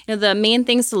say the main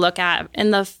things to look at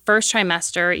in the first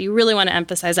trimester, you really want to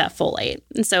emphasize that folate.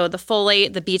 And so the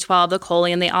folate, the B12, the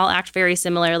choline, they all act very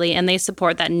similarly, and they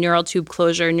support that neural tube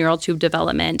closure, neural tube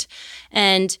development.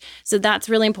 And so that's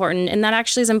really important. And that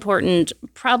actually is important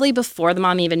probably before the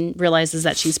mom even realizes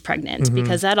that she's pregnant,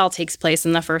 because that all takes place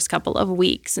in the first couple of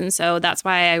weeks. And so that's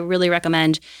why I really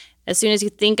recommend, as soon as you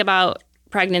think about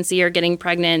pregnancy or getting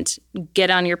pregnant,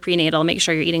 get on your prenatal, make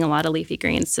sure you're eating a lot of leafy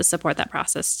greens to support that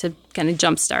process, to kind of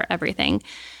jumpstart everything.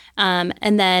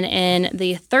 And then in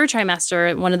the third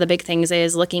trimester, one of the big things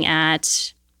is looking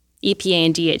at EPA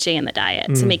and DHA in the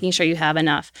diet. So making sure you have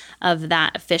enough of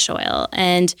that fish oil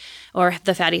or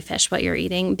the fatty fish, what you're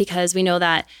eating, because we know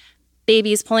that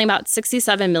babies pulling about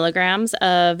 67 milligrams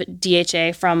of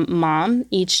DHA from mom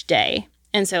each day.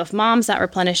 And so if mom's not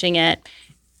replenishing it,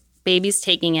 baby's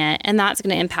taking it, and that's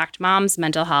going to impact mom's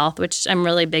mental health, which I'm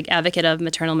really a big advocate of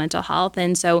maternal mental health.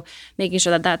 And so making sure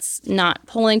that that's not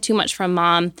pulling too much from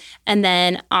mom. And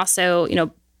then also,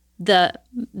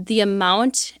 the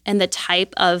amount and the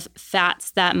type of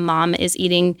fats that mom is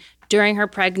eating during her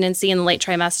pregnancy in the late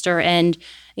trimester, and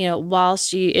while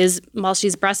she's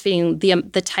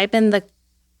breastfeeding, the type and the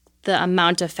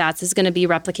amount of fats is going to be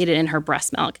replicated in her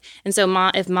breast milk. And so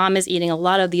if mom is eating a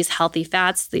lot of these healthy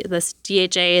fats, this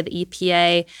DHA, the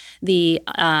EPA, the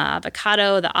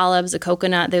avocado, the olives, the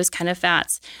coconut, those kind of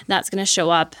fats, that's going to show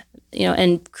up,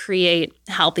 and create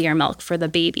healthier milk for the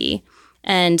baby.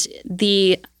 And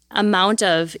the amount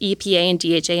of EPA and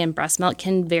DHA in breast milk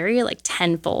can vary like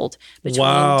tenfold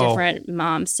between different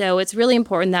moms. So it's really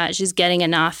important that she's getting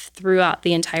enough throughout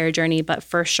the entire journey, but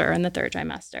for sure in the third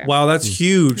trimester. Wow, that's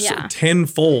huge. Yeah.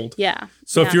 Tenfold. Yeah.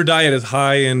 So if your diet is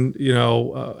high in,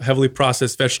 heavily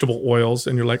processed vegetable oils,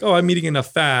 and you're like, oh, I'm eating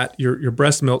enough fat, your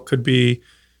breast milk could be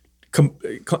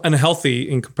unhealthy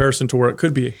in comparison to where it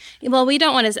could be. Well, we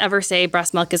don't want to ever say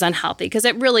breast milk is unhealthy, because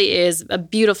it really is a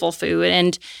beautiful food.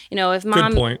 And, if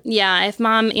mom, good point. If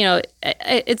mom,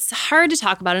 it's hard to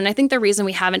talk about. And I think the reason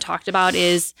we haven't talked about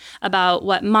is about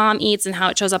what mom eats and how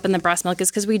it shows up in the breast milk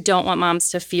is because we don't want moms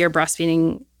to fear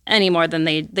breastfeeding any more than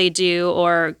they do,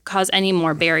 or cause any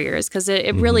more barriers, because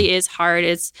it really is hard.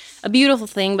 It's a beautiful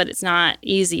thing, but it's not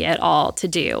easy at all to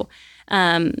do.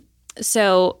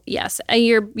 So yes,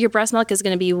 your breast milk is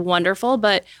going to be wonderful,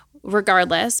 but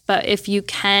if you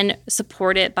can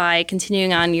support it by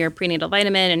continuing on your prenatal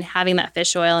vitamin and having that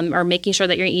fish oil, or making sure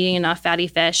that you're eating enough fatty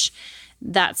fish,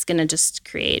 that's going to just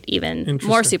create even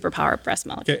more superpower breast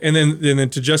milk. Okay. And then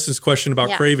to Justin's question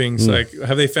about cravings, like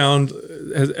have we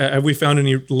found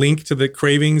any link to the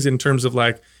cravings in terms of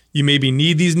like, you maybe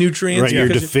need these nutrients. Right, you're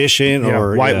deficient,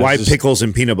 or why pickles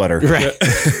and peanut butter? Right.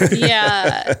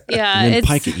 Yeah. And then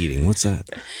pica eating. What's that?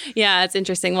 Yeah, it's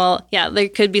interesting. Well, there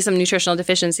could be some nutritional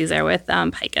deficiencies there with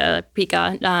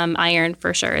pica. Iron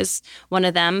for sure is one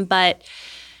of them, but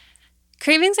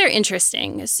cravings are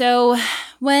interesting. So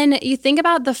when you think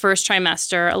about the first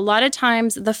trimester, a lot of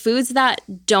times the foods that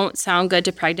don't sound good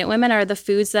to pregnant women are the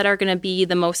foods that are going to be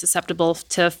the most susceptible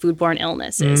to foodborne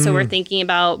illnesses. So we're thinking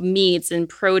about meats and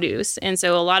produce. And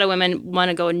so a lot of women want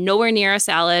to go nowhere near a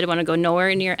salad, want to go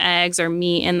nowhere near eggs or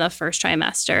meat in the first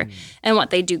trimester. And what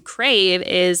they do crave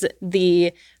is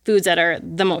the foods that are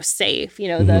the most safe,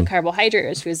 the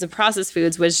carbohydrate foods, the processed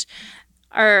foods, which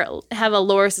have a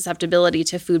lower susceptibility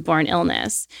to foodborne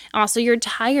illness. Also, you're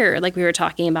tired, like we were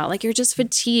talking about, like you're just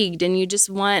fatigued and you just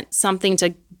want something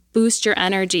to boost your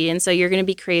energy. And so you're going to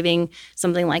be craving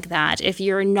something like that. If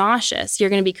you're nauseous, you're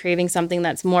going to be craving something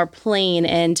that's more plain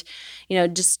and,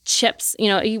 just chips.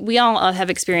 We all have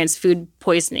experienced food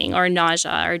poisoning or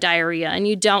nausea or diarrhea, and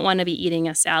you don't want to be eating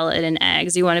a salad and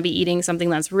eggs. You want to be eating something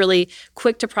that's really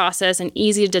quick to process and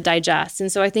easy to digest.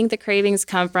 And so I think the cravings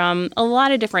come from a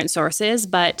lot of different sources,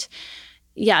 but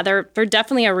yeah, they're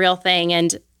definitely a real thing.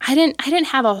 And I didn't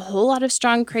have a whole lot of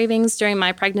strong cravings during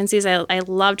my pregnancies. I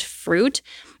loved fruit,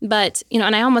 but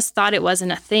and I almost thought it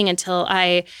wasn't a thing until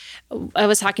I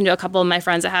was talking to a couple of my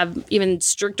friends that have even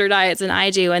stricter diets than I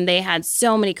do, and they had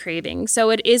so many cravings. So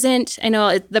it isn't. I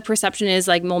know the perception is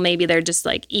like, well, maybe they're just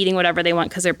like eating whatever they want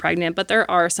because they're pregnant, but there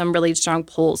are some really strong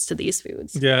pulls to these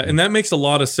foods. Yeah, and that makes a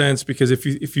lot of sense because if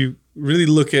you really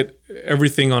look at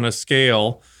everything on a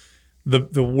scale,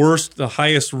 the worst, the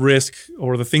highest risk,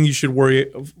 or the thing you should worry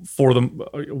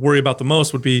about the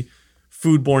most would be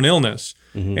foodborne illness.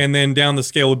 Mm-hmm. And then down the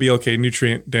scale would be, okay,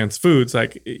 nutrient-dense foods.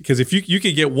 Like, because if you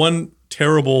could get one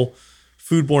terrible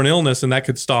foodborne illness and that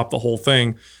could stop the whole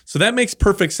thing. So that makes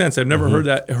perfect sense. I've never heard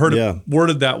it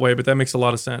worded that way, but that makes a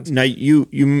lot of sense. Now,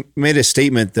 you made a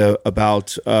statement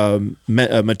about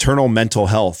maternal mental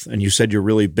health, and you said you're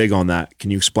really big on that.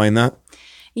 Can you explain that?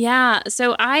 Yeah.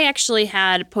 So I actually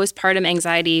had postpartum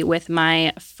anxiety with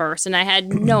my first, and I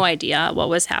had no idea what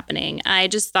was happening. I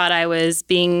just thought I was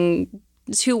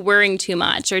worrying too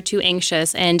much or too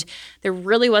anxious. And there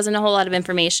really wasn't a whole lot of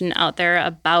information out there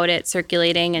about it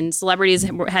circulating, and celebrities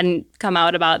hadn't come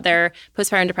out about their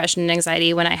postpartum depression and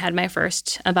anxiety when I had my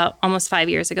first about almost 5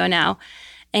 years ago now.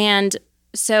 And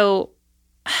so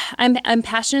I'm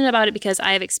passionate about it because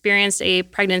I have experienced a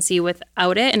pregnancy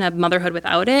without it and a motherhood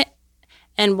without it,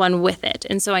 and one with it.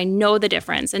 And so I know the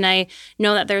difference. And I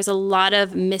know that there's a lot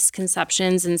of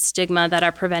misconceptions and stigma that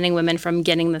are preventing women from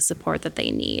getting the support that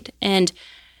they need. And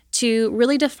to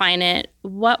really define it,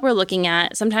 what we're looking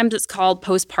at, sometimes it's called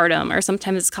postpartum or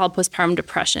sometimes it's called postpartum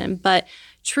depression. But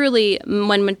truly,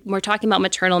 when we're talking about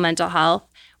maternal mental health,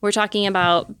 we're talking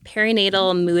about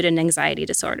perinatal mood and anxiety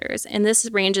disorders. And this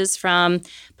ranges from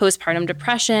postpartum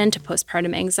depression to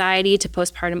postpartum anxiety to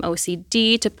postpartum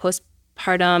OCD to postpartum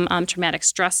traumatic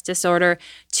stress disorder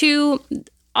to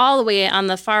all the way on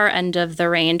the far end of the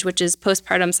range, which is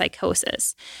postpartum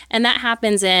psychosis. And that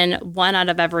happens in 1 out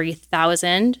of every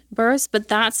 1,000 births, but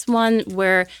that's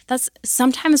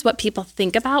sometimes what people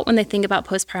think about when they think about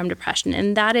postpartum depression.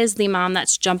 And that is the mom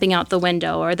that's jumping out the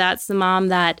window, or that's the mom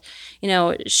that,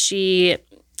 she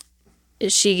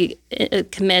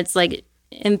commits like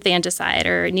infanticide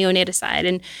or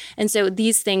neonaticide. And so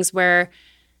these things where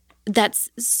that's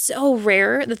so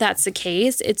rare that that's the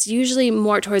case. It's usually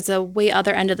more towards the way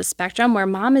other end of the spectrum where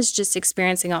mom is just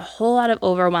experiencing a whole lot of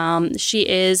overwhelm. She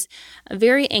is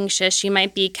very anxious. She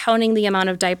might be counting the amount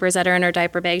of diapers that are in her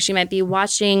diaper bag. She might be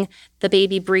watching the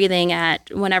baby breathing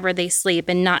at whenever they sleep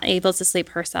and not able to sleep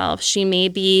herself. She may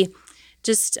be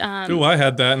just I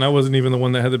had that, and I wasn't even the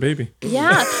one that had the baby.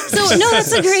 Yeah. So no,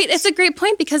 it's a great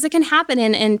point because it can happen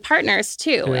in partners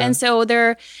too. Yeah. And so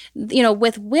they're,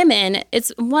 with women,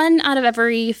 it's 1 out of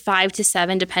every 5 to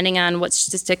 7, depending on what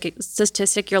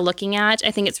statistic you're looking at.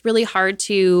 I think it's really hard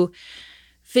to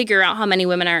figure out how many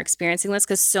women are experiencing this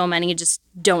because so many just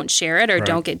don't share it or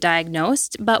don't get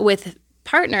diagnosed. But with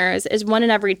partners, is 1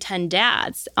 in every 10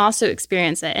 dads also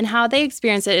experience it, and how they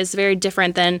experience it is very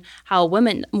different than how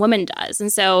woman does.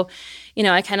 And so,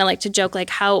 I kind of like to joke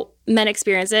like how men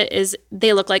experience it is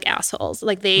they look like assholes,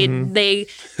 like they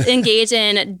engage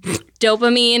in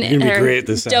dopamine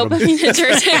dopamine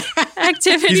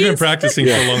activities. He's been practicing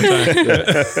for a long time.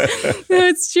 No,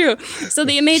 it's true. So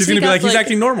they may she's gonna be like he's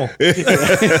acting normal.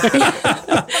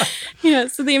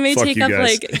 So they may take up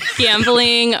like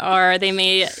gambling, or they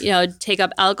may, take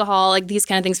up alcohol, like these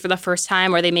kind of things for the first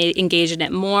time, or they may engage in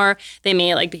it more. They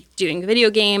may like be doing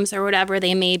video games or whatever.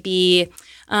 They may be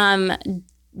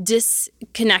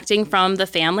disconnecting from the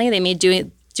family. They may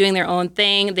doing their own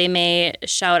thing. They may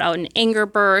shout out in anger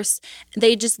bursts.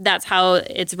 That's how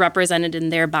it's represented in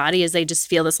their body, is they just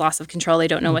feel this loss of control. They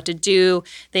don't know what to do.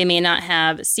 They may not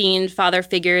have seen father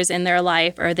figures in their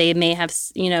life, or they may have,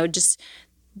 just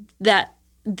that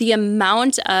the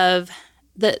amount of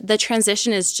the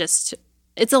transition is just,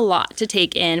 it's a lot to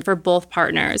take in for both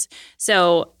partners.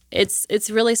 So it's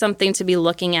really something to be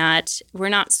looking at. We're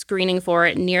not screening for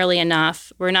it nearly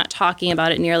enough. We're not talking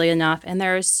about it nearly enough. And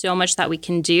there is so much that we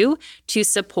can do to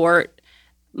support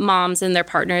moms and their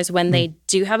partners when they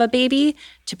do have a baby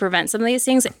to prevent some of these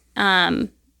things.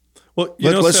 Well,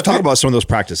 let's talk about some of those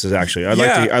practices. Actually,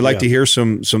 I'd like to hear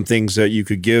some things that you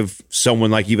could give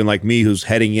someone like me who's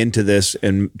heading into this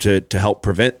and to help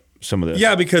prevent some of this.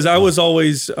 Yeah, because I was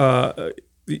always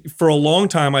for a long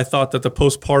time I thought that the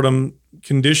postpartum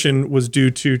condition was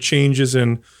due to changes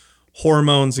in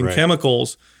hormones and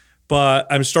chemicals, but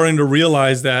I'm starting to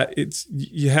realize that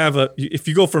if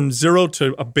you go from 0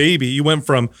 to a baby, you went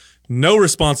from no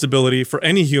responsibility for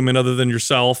any human other than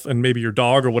yourself and maybe your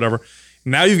dog or whatever.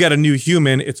 Now you've got a new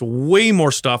human. It's way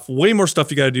more stuff you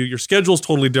got to do. Your schedule's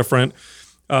totally different.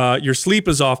 your sleep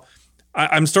is off.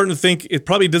 I'm starting to think it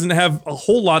probably doesn't have a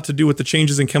whole lot to do with the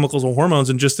changes in chemicals or hormones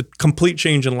and just a complete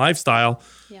change in lifestyle.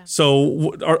 Yeah. So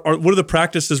what do the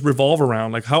practices revolve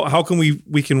around? Like how can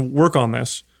we can work on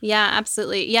this? Yeah,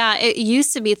 absolutely. Yeah, it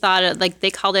used to be thought of, like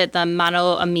they called it the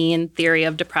monoamine theory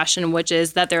of depression, which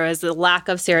is that there was a lack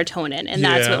of serotonin and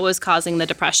that's what was causing the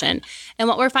depression. And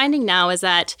what we're finding now is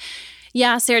that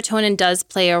yeah, serotonin does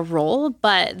play a role,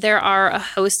 but there are a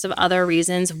host of other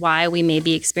reasons why we may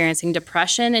be experiencing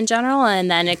depression in general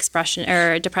and then depression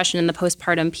in the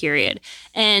postpartum period.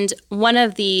 And one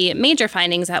of the major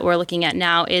findings that we're looking at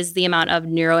now is the amount of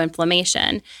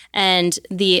neuroinflammation and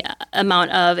the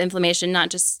amount of inflammation,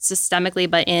 not just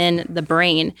systemically, but in the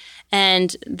brain.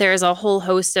 And there's a whole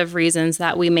host of reasons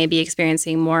that we may be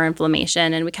experiencing more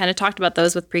inflammation. And we kind of talked about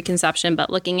those with preconception, but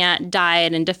looking at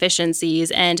diet and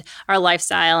deficiencies and our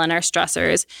lifestyle and our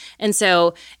stressors. And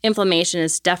so inflammation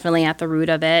is definitely at the root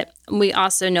of it. We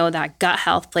also know that gut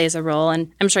health plays a role.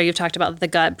 And I'm sure you've talked about the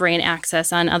gut-brain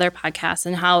axis on other podcasts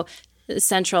and how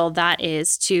central that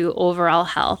is to overall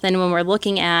health. And when we're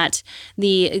looking at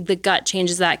the gut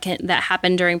changes that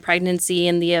happen during pregnancy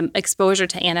and the exposure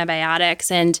to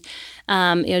antibiotics and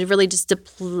really just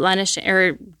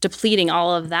depleting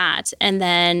all of that, and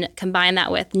then combine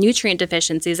that with nutrient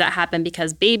deficiencies that happen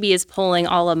because baby is pulling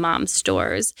all of mom's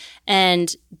stores,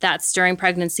 and that's during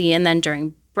pregnancy and then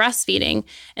during breastfeeding.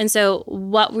 And so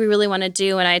what we really want to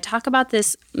do, and I talk about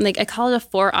this, like I call it a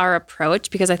 4R approach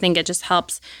because I think it just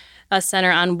helps us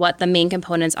center on what the main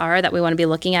components are that we want to be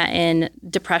looking at in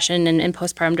depression and in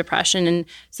postpartum depression. And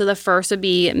so the first would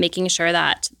be making sure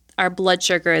that our blood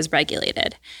sugar is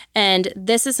regulated. And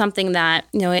this is something that,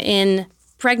 in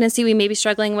pregnancy, we may be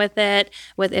struggling with it,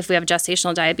 if we have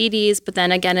gestational diabetes, but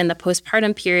then again, in the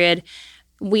postpartum period,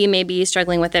 we may be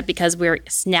struggling with it because we're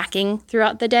snacking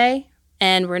throughout the day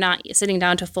and we're not sitting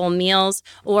down to full meals,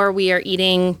 or we are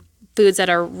eating foods that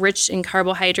are rich in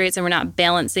carbohydrates and we're not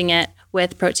balancing it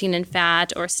with protein and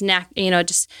fat or snack,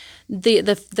 just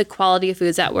the quality of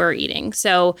foods that we're eating.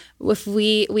 So if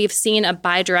we've seen a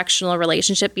bidirectional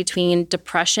relationship between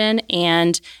depression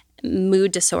and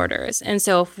mood disorders. And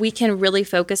so if we can really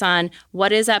focus on what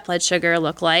does that blood sugar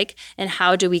look like and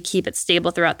how do we keep it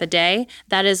stable throughout the day,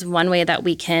 that is one way that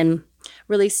we can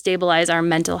really stabilize our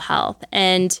mental health.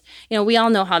 And, we all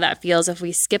know how that feels if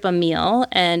we skip a meal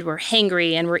and we're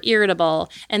hangry and we're irritable,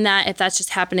 and that if that's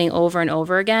just happening over and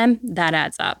over again, that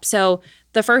adds up. So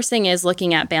the first thing is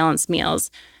looking at balanced meals.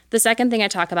 The second thing I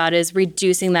talk about is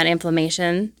reducing that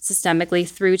inflammation systemically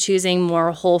through choosing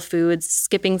more whole foods,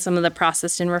 skipping some of the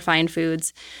processed and refined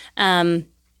foods, and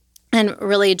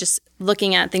really just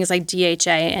looking at things like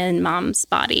DHA in mom's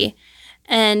body.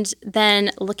 And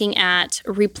then looking at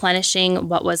replenishing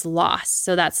what was lost.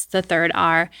 So that's the third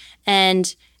R.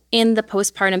 And in the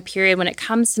postpartum period, when it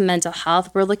comes to mental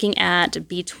health, we're looking at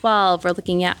B12, we're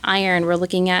looking at iron, we're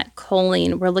looking at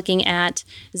choline, we're looking at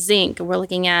zinc, we're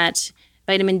looking at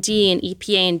vitamin D and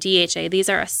EPA and DHA. These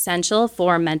are essential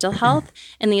for mental health.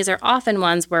 And these are often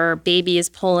ones where baby is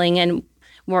pulling and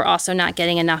we're also not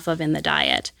getting enough of in the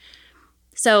diet.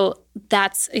 So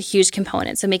that's a huge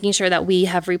component. So making sure that we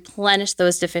have replenished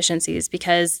those deficiencies,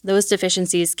 because those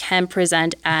deficiencies can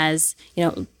present as,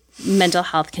 mental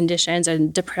health conditions,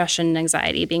 and depression and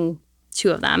anxiety being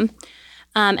two of them.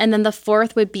 And then the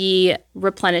fourth would be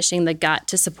replenishing the gut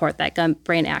to support that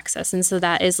gut-brain axis. And so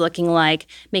that is looking like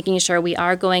making sure we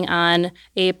are going on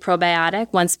a probiotic,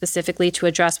 one specifically to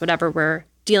address whatever we're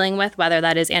dealing with, whether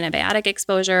that is antibiotic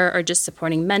exposure or just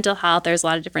supporting mental health. There's a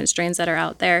lot of different strains that are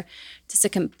out there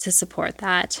to support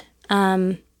that.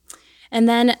 And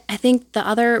then I think the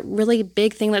other really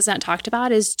big thing that's not talked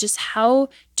about is just how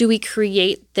do we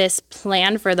create this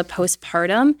plan for the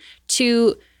postpartum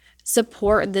to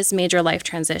support this major life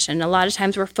transition. A lot of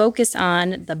times we're focused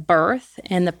on the birth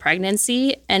and the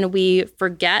pregnancy, and we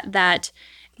forget that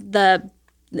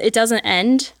it doesn't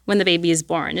end when the baby is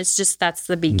born. It's just that's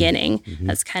the beginning. Mm-hmm.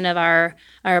 That's kind of our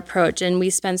approach. And we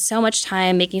spend so much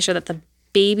time making sure that the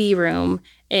baby room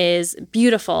is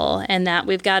beautiful and that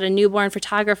we've got a newborn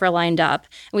photographer lined up.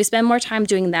 And we spend more time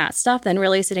doing that stuff than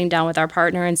really sitting down with our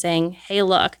partner and saying, hey,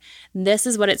 look, this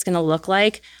is what it's going to look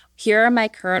like. Here are my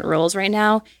current roles right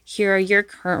now. Here are your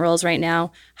current roles right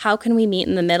now. How can we meet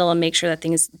in the middle and make sure that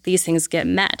these things get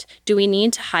met? Do we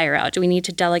need to hire out? Do we need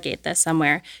to delegate this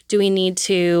somewhere? Do we need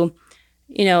to,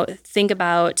 think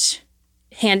about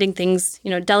handing things,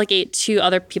 delegate to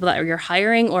other people that you're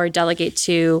hiring or delegate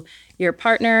to your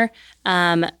partner?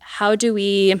 How do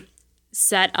we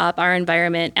set up our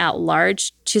environment at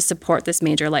large to support this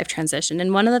major life transition?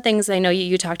 And one of the things I know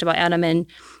you talked about, Adam, in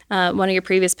one of your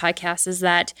previous podcasts is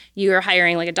that you are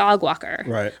hiring like a dog walker.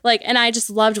 Right. Like, and I just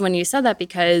loved when you said that,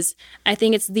 because I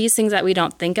think it's these things that we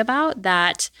don't think about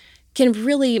that can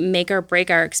really make or break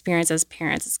our experience as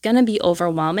parents. It's going to be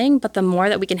overwhelming, but the more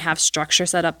that we can have structure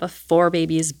set up before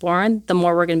baby is born, the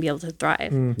more we're going to be able to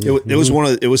thrive.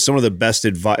 It was some of the best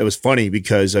advice. It was funny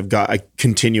because I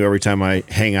continue every time I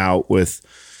hang out with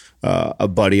a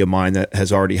buddy of mine that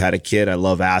has already had a kid. I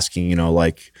love asking,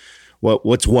 like,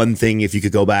 what's one thing, if you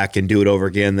could go back and do it over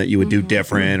again, that you would do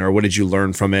different, or what did you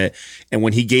learn from it? And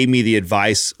when he gave me the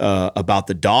advice about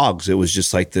the dogs, it was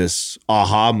just like this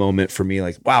aha moment for me.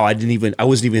 Like, wow,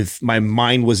 my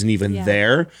mind wasn't even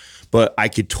there, but I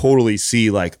could totally see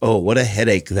like, oh, what a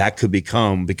headache that could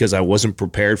become because I wasn't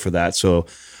prepared for that. So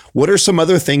what are some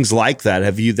other things like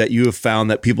that you have found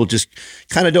that people just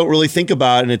kind of don't really think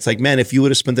about? And it's like, man, if you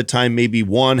would have spent the time, maybe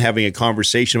one, having a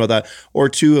conversation about that, or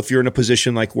two, if you're in a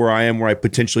position like where I am, where I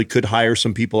potentially could hire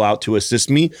some people out to assist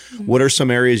me, what are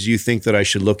some areas you think that I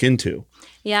should look into?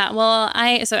 Yeah, well,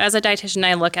 so as a dietitian,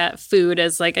 I look at food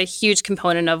as like a huge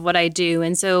component of what I do.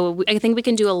 And so I think we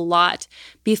can do a lot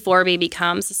before baby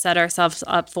comes to set ourselves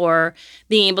up for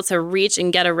being able to reach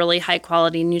and get a really high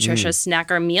quality, nutritious snack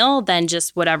or meal than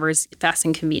just whatever's fast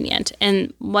and convenient.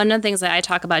 And one of the things that I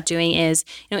talk about doing is,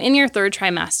 in your third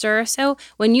trimester or so,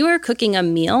 when you are cooking a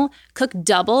meal, cook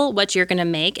double what you're going to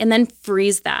make and then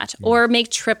freeze that or make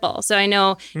triple. So I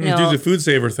know, do the food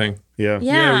saver thing. Yeah,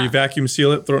 where you vacuum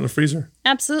seal it, throw it in the freezer.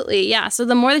 Absolutely, yeah. So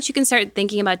the more that you can start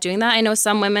thinking about doing that, I know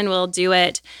some women will do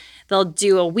it. They'll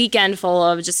do a weekend full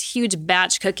of just huge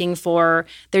batch cooking for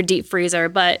their deep freezer.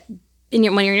 But when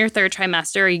you're in your third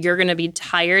trimester, you're going to be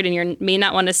tired and you may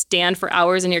not want to stand for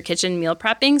hours in your kitchen meal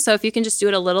prepping. So if you can just do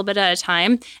it a little bit at a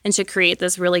time and to create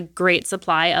this really great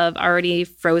supply of already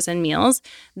frozen meals,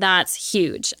 that's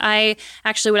huge.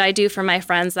 What I do for my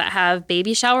friends that have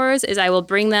baby showers is I will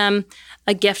bring them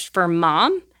a gift for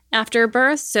mom after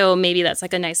birth. So maybe that's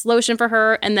like a nice lotion for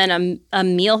her and then a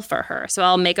meal for her. So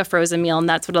I'll make a frozen meal and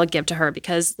that's what I'll give to her,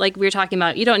 because like we were talking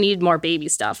about, you don't need more baby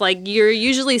stuff. Like you're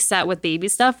usually set with baby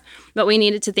stuff. What we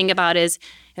needed to think about is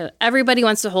everybody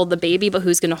wants to hold the baby, but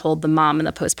who's going to hold the mom in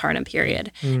the postpartum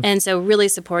period? And so really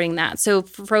supporting that. So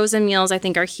frozen meals I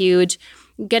think are huge.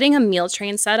 Getting a meal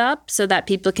train set up so that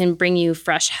people can bring you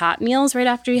fresh hot meals right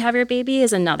after you have your baby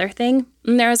is another thing.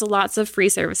 And there's lots of free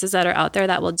services that are out there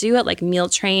that will do it, like Meal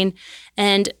Train.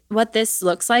 And what this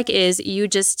looks like is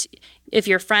if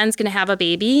your friend's going to have a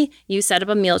baby, you set up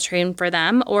a meal train for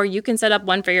them, or you can set up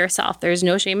one for yourself. There's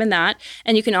no shame in that.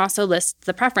 And you can also list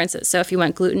the preferences. So if you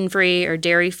want gluten-free or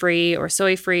dairy-free or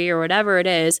soy-free or whatever it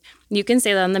is, you can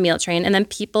say that on the meal train, and then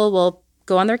people will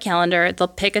go on their calendar, they'll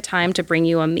pick a time to bring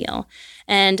you a meal.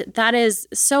 And that is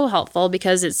so helpful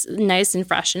because it's nice and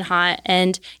fresh and hot.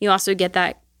 And you also get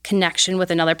that connection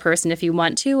with another person if you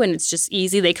want to, and it's just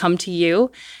easy. They come to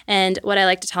you. And what I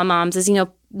like to tell moms is,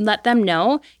 let them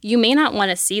know you may not want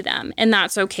to see them, and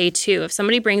that's okay too. If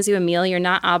somebody brings you a meal, you're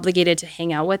not obligated to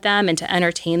hang out with them and to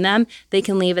entertain them. They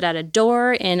can leave it at a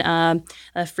door in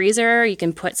a freezer. You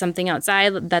can put something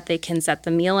outside that they can set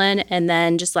the meal in, and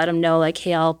then just let them know like,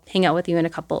 hey, I'll hang out with you in a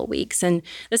couple of weeks. And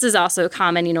this is also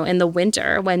common, in the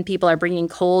winter when people are bringing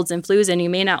colds and flus in, you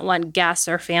may not want guests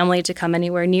or family to come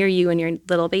anywhere near you and your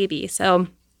little baby. So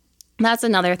that's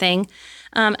another thing.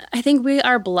 I think we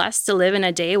are blessed to live in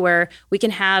a day where we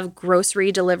can have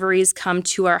grocery deliveries come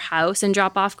to our house and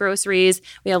drop off groceries.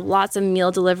 We have lots of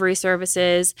meal delivery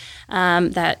services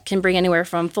that can bring anywhere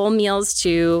from full meals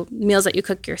to meals that you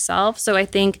cook yourself. So I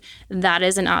think that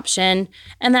is an option.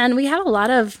 And then we have a lot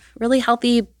of really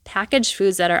healthy packaged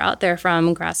foods that are out there,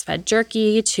 from grass-fed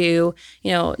jerky to,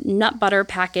 nut butter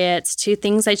packets to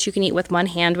things that you can eat with one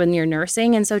hand when you're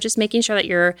nursing. And so just making sure that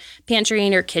your pantry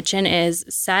and your kitchen is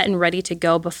set and ready to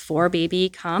go before baby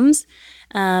comes.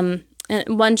 And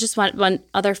one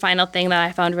other final thing that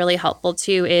I found really helpful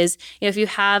too is, if you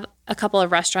have a couple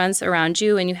of restaurants around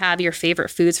you and you have your favorite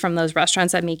foods from those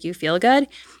restaurants that make you feel good,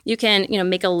 you can,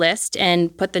 make a list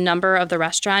and put the number of the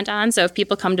restaurant on. So if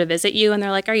people come to visit you and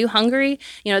they're like, are you hungry?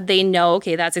 They know,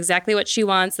 okay, that's exactly what she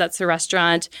wants. That's the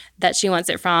restaurant that she wants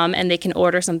it from. And they can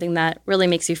order something that really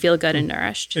makes you feel good and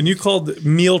nourished. And you called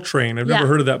Meal Train. I've never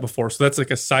heard of that before. So that's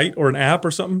like a site or an app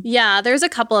or something? Yeah, there's a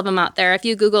couple of them out there. If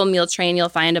you Google Meal Train, you'll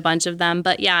find a bunch of them.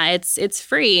 But yeah, it's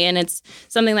free and it's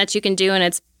something that you can do, and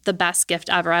it's the best gift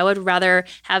ever. I would rather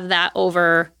have that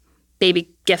over baby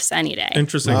gifts any day.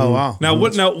 Interesting. Oh, wow. Now,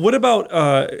 what about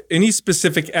any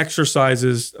specific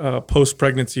exercises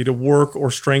post-pregnancy to work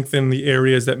or strengthen the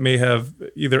areas that may have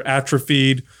either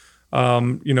atrophied,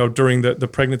 during the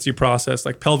pregnancy process,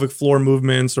 like pelvic floor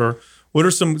movements, or what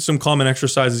are some common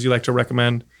exercises you like to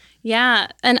recommend? Yeah.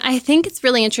 And I think it's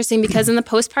really interesting because in the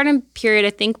postpartum period,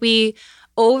 I think we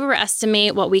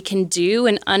overestimate what we can do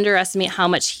and underestimate how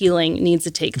much healing needs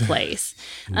to take place.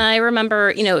 I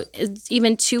remember,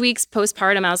 even 2 weeks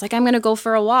postpartum, I was like, I'm going to go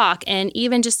for a walk. And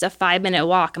even just a 5-minute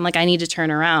walk, I'm like, I need to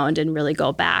turn around and really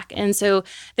go back. And so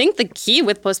I think the key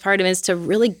with postpartum is to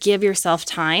really give yourself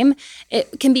time.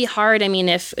 It can be hard. I mean,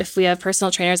 if we have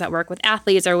personal trainers that work with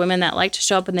athletes or women that like to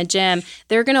show up in the gym,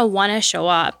 they're going to want to show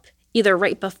up either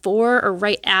right before or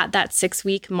right at that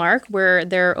 6-week mark where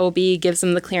their OB gives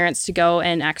them the clearance to go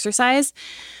and exercise.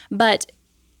 But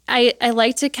I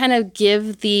like to kind of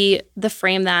give the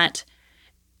frame that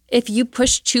if you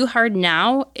push too hard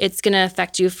now, it's going to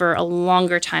affect you for a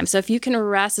longer time. So if you can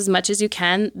rest as much as you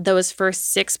can those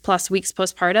first 6+ weeks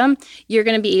postpartum, you're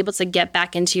going to be able to get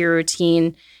back into your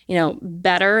routine,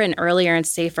 better and earlier and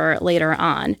safer later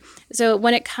on. So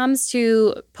when it comes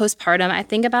to postpartum, I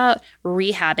think about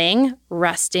rehabbing,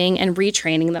 resting, and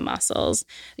retraining the muscles.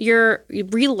 You're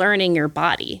relearning your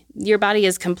body. Your body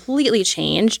is completely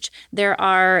changed. There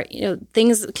are,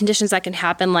 conditions that can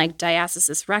happen like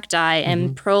diastasis recti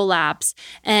and prolapse.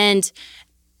 And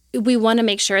we want to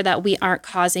make sure that we aren't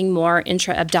causing more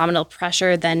intra-abdominal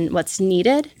pressure than what's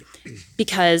needed.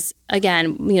 Because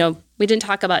again, we didn't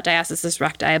talk about diastasis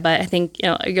recti, but I think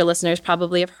your listeners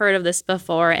probably have heard of this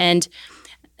before, and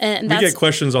we get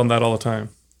questions on that all the time.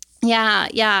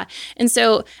 Yeah, and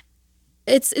so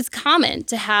it's common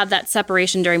to have that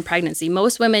separation during pregnancy.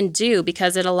 Most women do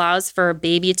because it allows for a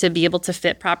baby to be able to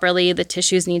fit properly. The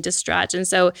tissues need to stretch. And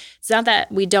so it's not that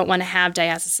we don't want to have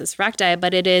diastasis recti,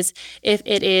 but it is if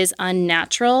it is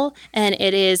unnatural and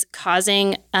it is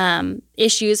causing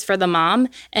issues for the mom.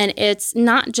 And it's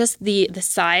not just the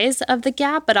size of the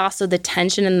gap, but also the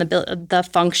tension and the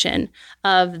function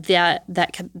of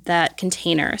that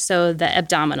container, so the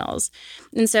abdominals.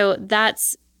 And so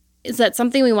that's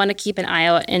something we want to keep an eye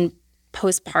out in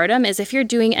postpartum is if you're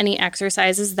doing any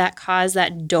exercises that cause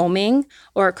that doming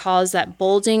or cause that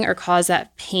bulging or cause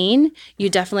that pain, you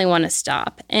definitely want to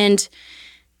stop. And,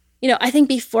 I think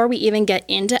before we even get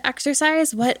into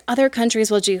exercise, what other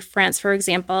countries will do, France, for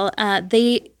example,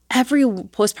 every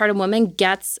postpartum woman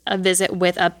gets a visit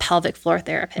with a pelvic floor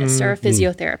therapist or a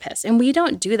physiotherapist. And we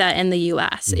don't do that in the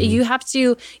US. You have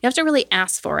to really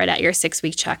ask for it at your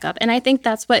 6-week checkup. And I think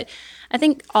that's what I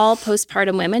think all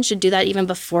postpartum women should do, that even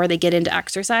before they get into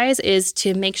exercise, is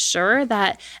to make sure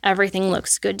that everything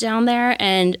looks good down there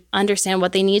and understand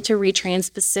what they need to retrain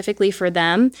specifically for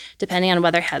them, depending on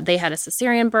whether they had a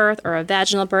cesarean birth or a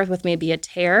vaginal birth with maybe a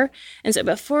tear. And so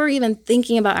before even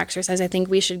thinking about exercise, I think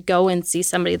we should go and see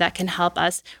somebody that can help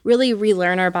us really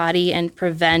relearn our body and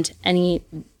prevent any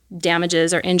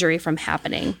damages or injury from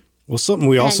happening. Well, something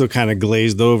we also kind of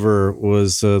glazed over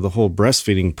was the whole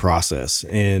breastfeeding process.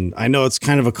 And I know it's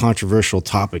kind of a controversial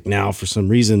topic now for some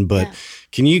reason, but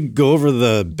can you go over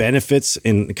the benefits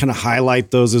and kind of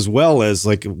highlight those as well as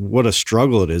like what a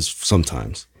struggle it is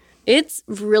sometimes? It's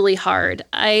really hard.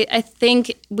 I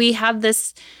think we have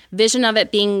this vision of it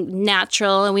being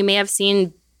natural, and we may have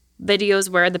seen videos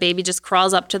where the baby just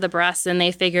crawls up to the breast and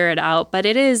they figure it out. But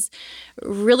it is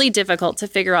really difficult to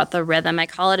figure out the rhythm. I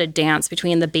call it a dance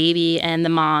between the baby and the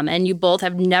mom. And you both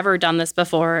have never done this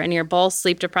before, and you're both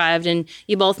sleep deprived, and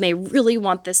you both may really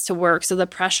want this to work. So the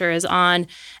pressure is on,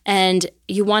 and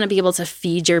you want to be able to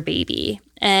feed your baby.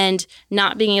 And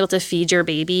not being able to feed your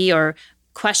baby or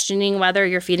questioning whether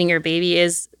you're feeding your baby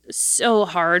is so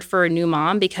hard for a new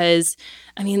mom, because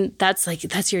I mean,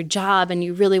 that's your job and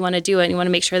you really want to do it, and you want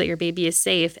to make sure that your baby is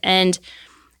safe. And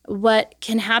what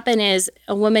can happen is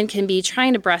a woman can be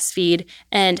trying to breastfeed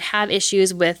and have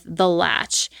issues with the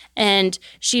latch, and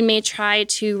she may try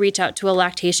to reach out to a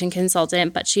lactation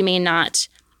consultant, but she may not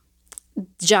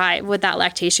jive with that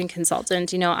lactation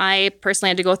consultant. I personally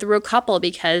had to go through a couple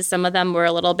because some of them were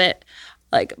a little bit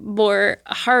more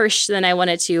harsh than I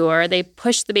wanted to, or they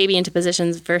pushed the baby into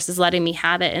positions versus letting me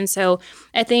have it. And so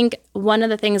I think one of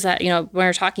the things that, when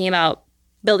we're talking about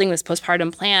building this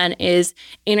postpartum plan is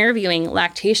interviewing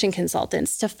lactation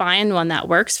consultants to find one that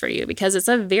works for you, because it's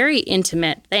a very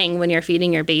intimate thing when you're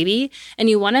feeding your baby, and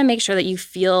you want to make sure that you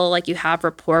feel like you have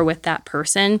rapport with that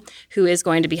person who is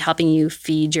going to be helping you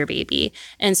feed your baby.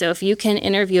 And so if you can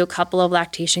interview a couple of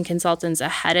lactation consultants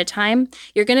ahead of time,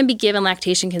 you're going to be given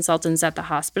lactation consultants at the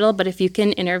hospital, but if you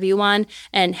can interview one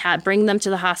and bring them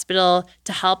to the hospital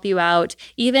to help you out,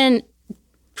 even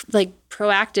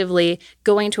proactively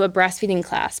going to a breastfeeding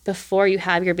class before you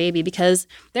have your baby, because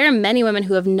there are many women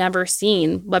who have never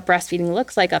seen what breastfeeding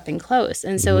looks like up and close.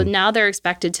 And so now they're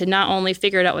expected to not only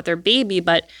figure it out with their baby,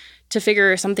 but to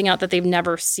figure something out that they've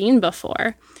never seen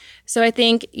before. So I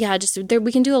think,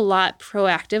 we can do a lot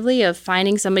proactively of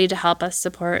finding somebody to help us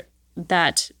support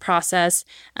that process.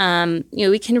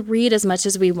 We can read as much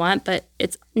as we want, but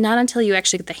it's not until you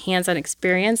actually get the hands-on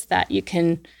experience that you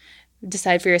can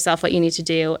decide for yourself what you need to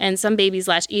do. And some babies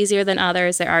latch easier than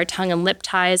others. There are tongue and lip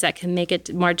ties that can make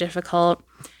it more difficult.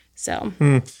 So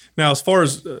now, as far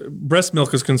as breast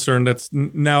milk is concerned, that's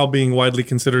now being widely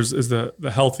considered as the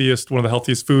healthiest, one of the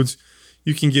healthiest foods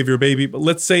you can give your baby. But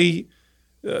let's say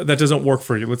that doesn't work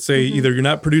for you. Let's say either you're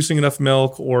not producing enough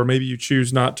milk, or maybe you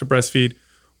choose not to breastfeed.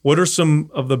 What are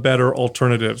some of the better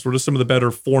alternatives? What are some of the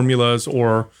better formulas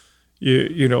or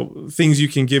things you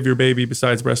can give your baby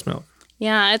besides breast milk?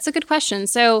 Yeah, it's a good question.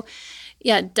 So,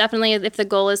 yeah, definitely if the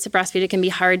goal is to breastfeed, it can be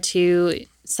hard to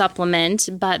supplement,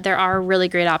 but there are really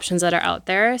great options that are out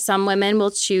there. Some women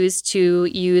will choose to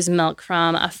use milk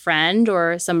from a friend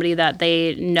or somebody that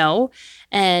they know,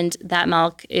 and that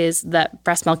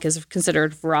breast milk is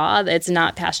considered raw. It's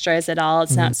not pasteurized at all.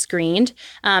 It's not screened.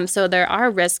 So there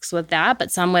are risks with that,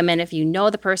 but some women, if you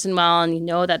know the person well and you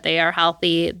know that they are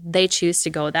healthy, they choose to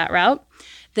go that route.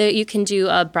 You can do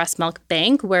a breast milk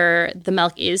bank where the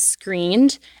milk is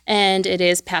screened and it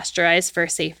is pasteurized for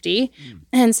safety.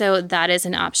 And so that is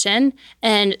an option.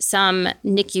 And some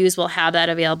NICUs will have that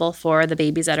available for the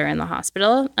babies that are in the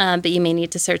hospital, but you may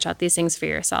need to search out these things for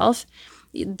yourself.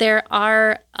 There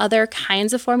are other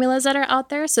kinds of formulas that are out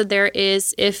there. So there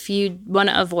is, if you want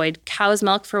to avoid cow's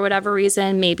milk for whatever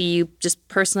reason, maybe you just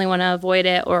personally want to avoid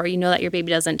it, or you know that your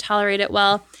baby doesn't tolerate it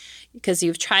well, because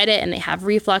you've tried it and they have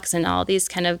reflux and all these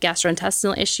kind of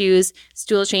gastrointestinal issues,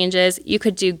 stool changes, you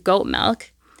could do goat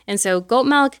milk. And so goat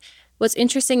milk, what's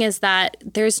interesting is that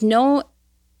there's no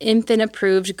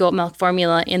infant-approved goat milk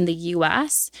formula in the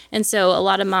U.S. And so a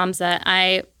lot of moms that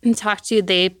I talk to,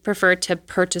 they prefer to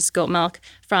purchase goat milk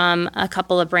from a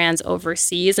couple of brands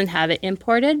overseas and have it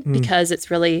imported because it's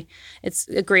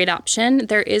a great option.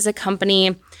 There is a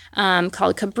company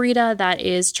called Cabrita that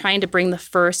is trying to bring the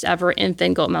first ever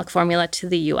infant goat milk formula to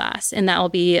the U.S. And that will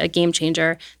be a game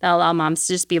changer that will allow moms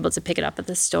to just be able to pick it up at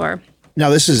the store. Now,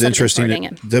 this is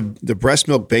interesting. The breast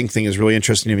milk bank thing is really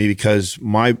interesting to me because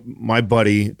my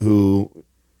buddy who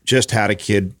just had a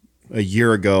kid a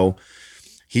year ago,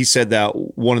 he said that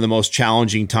one of the most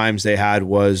challenging times they had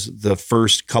was the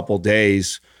first couple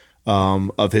days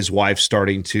of his wife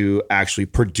starting to actually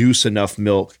produce enough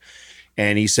milk.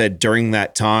 And he said during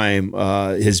that time,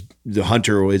 the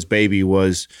Hunter, his baby,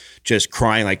 was just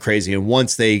crying like crazy. And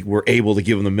once they were able to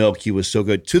give him the milk, he was so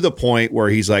good, to the point where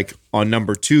he's like, on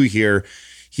number 2 here,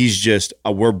 he's just,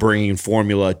 we're bringing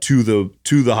formula to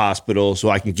the hospital so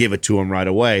I can give it to him right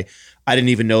away. I didn't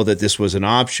even know that this was an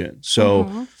option.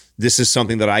 So this is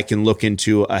something that I can look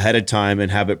into ahead of time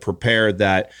and have it prepared,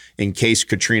 that in case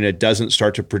Katrina doesn't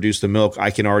start to produce the milk,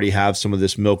 I can already have some of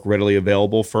this milk readily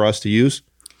available for us to use.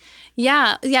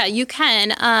 Yeah, you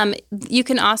can. You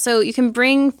can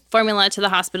bring formula to the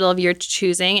hospital of your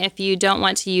choosing. If you don't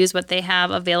want to use what they have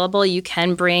available, you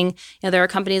can bring, there are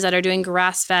companies that are doing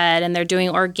grass-fed and they're doing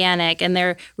organic, and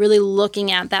they're really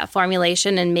looking at that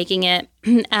formulation and making it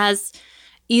as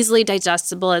easily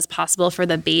digestible as possible for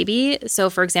the baby. So,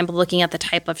 for example, looking at the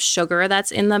type of sugar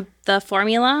that's in the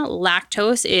formula,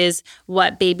 lactose is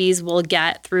what babies will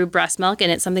get through breast milk,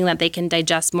 and it's something that they can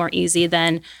digest more easy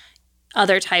than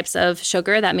other types of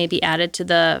sugar that may be added to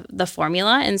the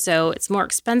formula. And so it's more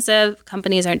expensive.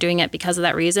 Companies aren't doing it because of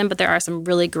that reason, but there are some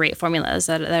really great formulas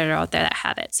that are out there that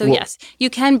have it. So yes, you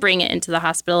can bring it into the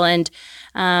hospital. And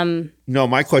no,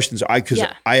 my question is, I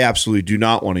absolutely do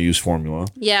not want to use formula.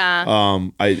 Yeah.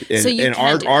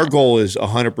 Our goal is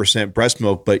 100% breast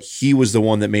milk, but he was the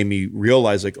one that made me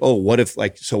realize, like, oh, what if,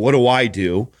 like, so what do I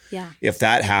do if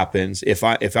that happens? If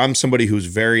I'm somebody who's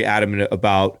very adamant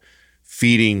about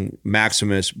feeding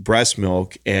Maximus breast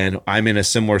milk, and I'm in a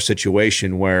similar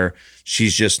situation where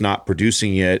she's just not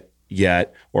producing it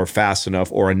yet, or fast enough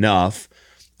or enough,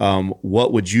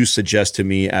 what would you suggest to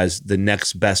me as the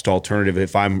next best alternative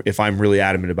if I'm really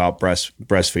adamant about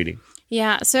breastfeeding?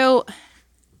 Yeah, so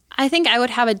I think I would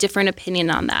have a different opinion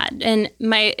on that. And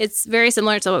it's very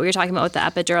similar to what we were talking about with the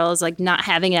epidural, is like not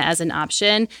having it as an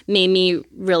option made me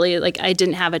really, like, I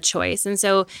didn't have a choice. And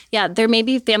so, yeah, there may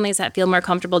be families that feel more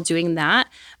comfortable doing that.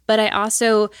 But I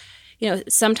also,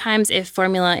 sometimes if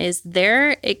formula is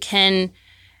there, it can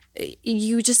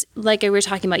you just, like we were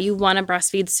talking about, you want to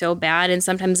breastfeed so bad. And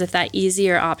sometimes if that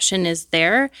easier option is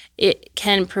there, it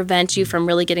can prevent you from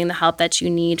really getting the help that you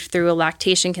need through a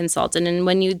lactation consultant. And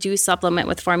when you do supplement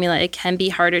with formula, it can be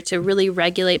harder to really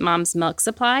regulate mom's milk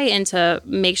supply and to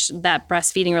make that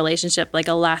breastfeeding relationship like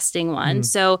a lasting one.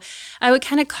 So I would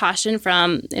kind of caution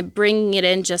from bringing it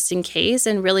in just in case,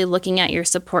 and really looking at your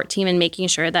support team and making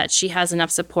sure that she has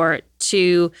enough support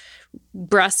to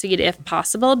breastfeed if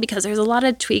possible, because there's a lot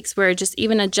of tweaks where just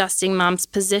even adjusting mom's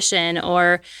position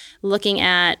or looking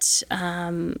at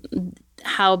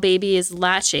how baby is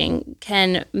latching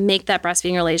can make that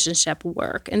breastfeeding relationship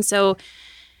work. And so,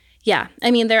 yeah,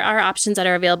 I mean, there are options that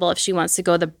are available if she wants to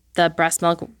go the breast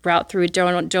milk route through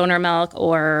donor milk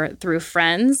or through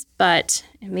friends, but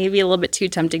it may be a little bit too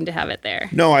tempting to have it there.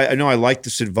 No, I know I like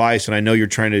this advice, and I know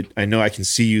I know I can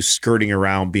see you skirting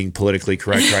around being politically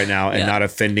correct right now and not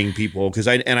offending people, because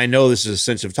I know this is a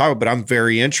sensitive topic, but I'm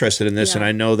very interested in this, and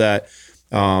I know that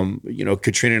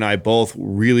Katrina and I both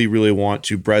really, really want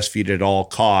to breastfeed at all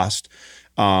cost,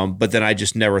 but then I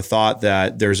just never thought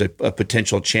that there's a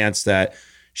potential chance that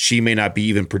she may not be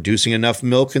even producing enough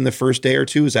milk in the first day or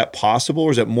two. Is that possible,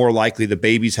 or is it more likely the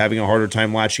baby's having a harder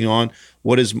time latching on?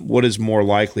 What is more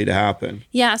likely to happen?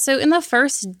 Yeah, so in the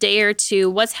first day or two,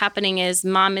 what's happening is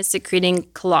mom is secreting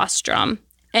colostrum.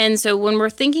 And so when we're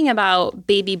thinking about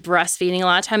baby breastfeeding, a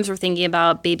lot of times we're thinking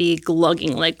about baby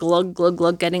glugging, like glug, glug,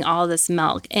 glug, getting all this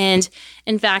milk. And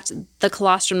in fact, the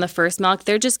colostrum, the first milk,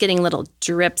 they're just getting little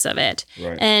drips of it.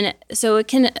 Right. And so it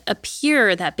can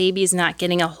appear that baby's not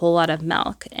getting a whole lot of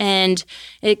milk. And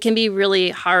it can be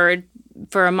really hard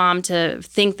for a mom to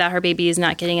think that her baby is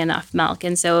not getting enough milk.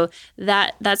 And so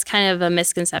that's kind of a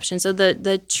misconception. So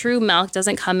the true milk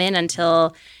doesn't come in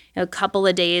until a couple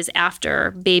of days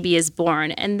after baby is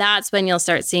born. And that's when you'll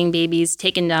start seeing babies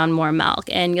taking down more milk,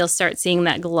 and you'll start seeing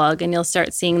that glug, and you'll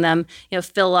start seeing them,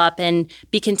 fill up and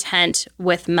be content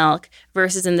with milk,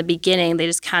 versus in the beginning, they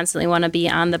just constantly want to be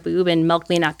on the boob, and milk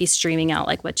may not be streaming out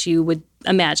like what you would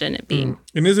imagine it being.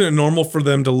 And isn't it normal for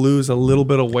them to lose a little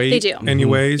bit of weight? They do.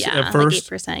 Anyways, at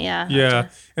first? Like 8%, yeah. Yeah.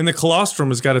 And the colostrum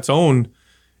has got its own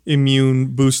immune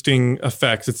boosting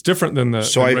effects. It's different than the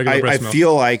regular breast milk. I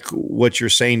feel like what you're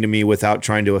saying to me, without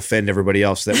trying to offend everybody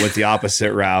else that went the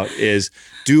opposite route, is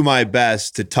do my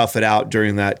best to tough it out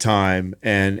during that time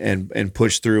and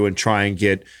push through and try and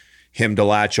get him to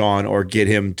latch on, or get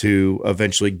him to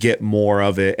eventually get more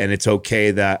of it. And it's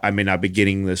okay that I may not be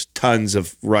getting this tons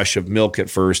of rush of milk at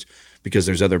first, because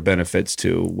there's other benefits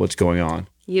to what's going on.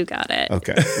 You got it.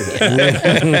 Okay.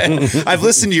 I've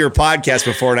listened to your podcast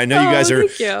before, and I know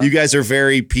you guys are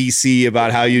very PC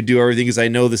about how you do everything, because I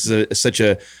know this is such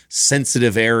a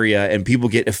sensitive area and people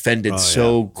get offended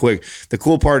quick. The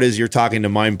cool part is you're talking to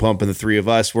Mind Pump and the three of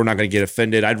us. We're not going to get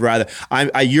offended. I'd rather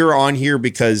you're on here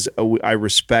because I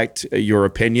respect your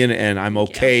opinion, and I'm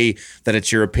okay that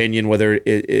it's your opinion, whether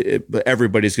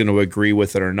everybody's going to agree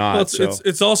with it or not. Well,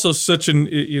 it's also such an,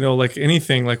 like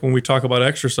anything, like when we talk about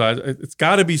exercise, it's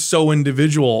got to be so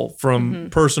individual from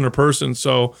person to person.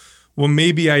 So what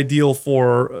may be ideal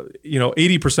for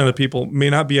 80% of people may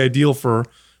not be ideal for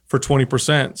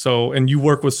 20%. So, and you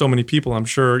work with so many people, I'm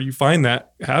sure you find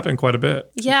that happen quite a bit.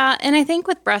 Yeah, and I think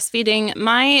with breastfeeding,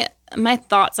 my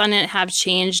thoughts on it have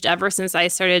changed ever since I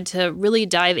started to really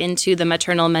dive into the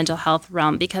maternal mental health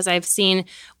realm, because I've seen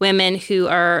women who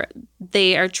are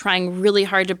trying really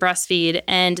hard to breastfeed,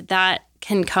 and that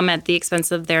can come at the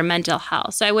expense of their mental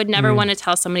health. So I would never want to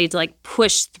tell somebody to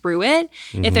push through it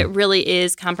if it really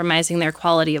is compromising their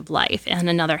quality of life on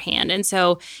another hand. And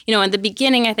so, in the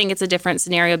beginning, I think it's a different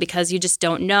scenario because you just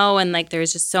don't know. And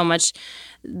there's just so much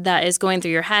that is going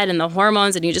through your head and the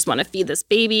hormones, and you just want to feed this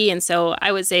baby. And so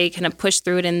I would say kind of push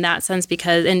through it in that sense,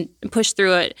 and push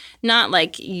through it, not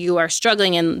like you are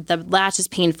struggling and the latch is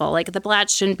painful. The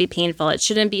latch shouldn't be painful. It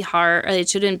shouldn't be hard.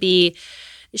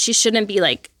 She shouldn't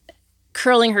be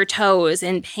curling her toes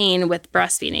in pain with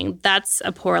breastfeeding. That's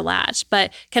a poor latch.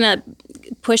 But kind of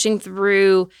pushing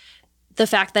through the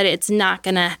fact that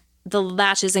the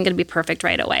latch isn't going to be perfect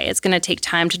right away. It's going to take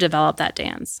time to develop that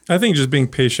dance. I think just being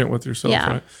patient with yourself. Yeah.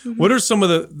 Right? Mm-hmm. What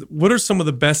are some of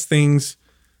the best things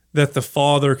that the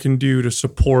father can do to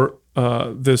support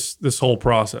this whole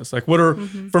process? What are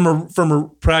from a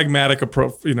pragmatic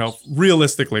approach,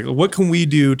 realistically, what can we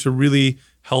do to really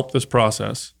help this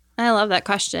process? I love that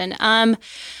question.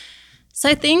 So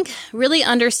I think really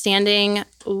understanding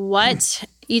what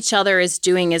each other is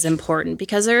doing is important,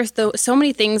 because there's so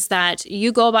many things that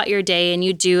you go about your day and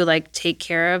you do, take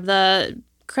care of the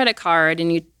credit card,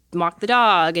 and you walk the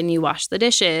dog and you wash the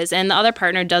dishes, and the other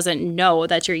partner doesn't know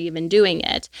that you're even doing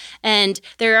it. And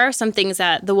there are some things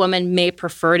that the woman may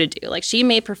prefer to do. Like she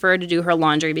may prefer to do her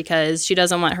laundry because she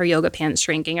doesn't want her yoga pants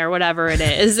shrinking or whatever it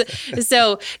is.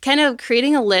 So kind of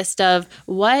creating a list of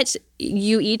what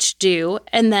you each do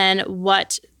and then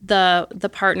what the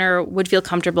partner would feel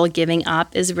comfortable giving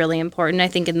up is really important, I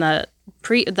think, in the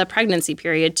pregnancy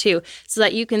period too, so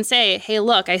that you can say, hey,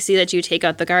 look, I see that you take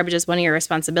out the garbage as one of your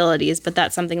responsibilities, but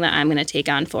that's something that I'm going to take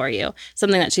on for you,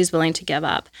 something that she's willing to give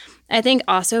up. I think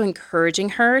also encouraging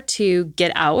her to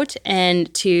get out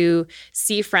and to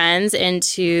see friends and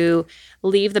to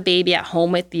leave the baby at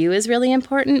home with you is really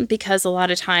important, because a lot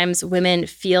of times women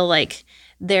feel like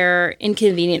they're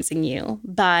inconveniencing you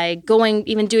by going,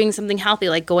 even doing something healthy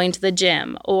like going to the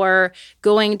gym or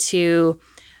going to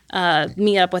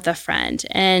meet up with a friend,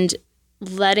 and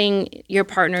letting your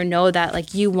partner know that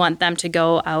like you want them to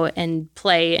go out and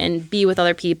play and be with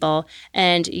other people,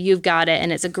 and you've got it.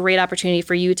 And it's a great opportunity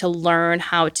for you to learn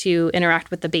how to interact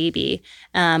with the baby.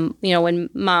 When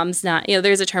mom's not,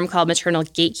 there's a term called maternal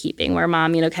gatekeeping, where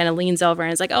mom, kind of leans over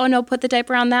and is like, oh no, put the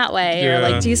diaper on that way, or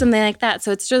like do something like that.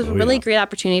 So it's just a really great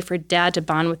opportunity for dad to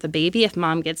bond with the baby if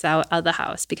mom gets out of the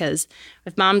house, because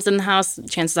if mom's in the house,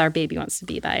 chances are baby wants to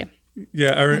be by. Yeah,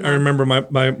 I remember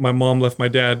my mom left my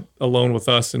dad alone with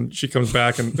us, and she comes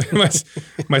back, and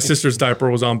my sister's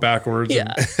diaper was on backwards.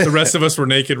 Yeah. And the rest of us were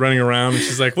naked running around, and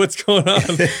she's like, what's going on?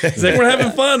 She's like, we're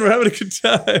having fun. We're having a good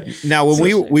time. Now,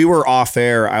 when we were off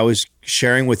air, I was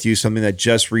sharing with you something that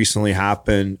just recently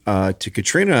happened to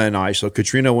Katrina and I. So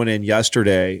Katrina went in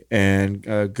yesterday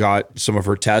and got some of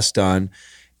her tests done,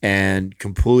 and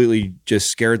completely just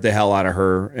scared the hell out of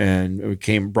her, and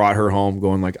brought her home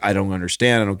going like, I don't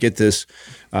understand. I don't get this,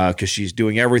 because she's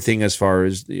doing everything as far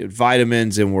as the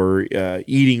vitamins, and we're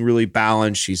eating really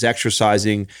balanced. She's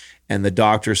exercising, and the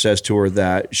doctor says to her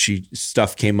that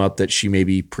stuff came up that she may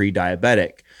be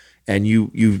pre-diabetic. And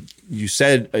you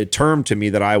said a term to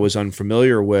me that I was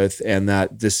unfamiliar with, and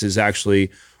that this is actually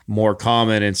more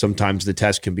common, and sometimes the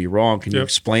test can be wrong. Can you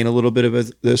explain a little bit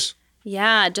of this?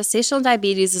 Yeah, gestational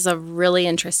diabetes is a really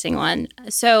interesting one.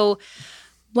 So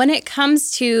when it comes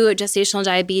to gestational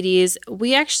diabetes,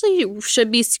 we actually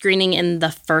should be screening in the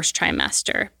first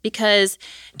trimester, because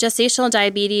gestational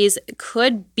diabetes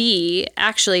could be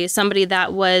actually somebody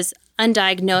that was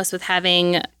undiagnosed with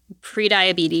having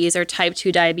prediabetes or type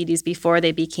 2 diabetes before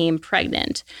they became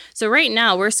pregnant. So right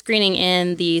now we're screening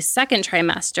in the second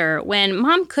trimester, when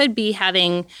mom could be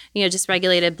having,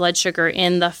 dysregulated blood sugar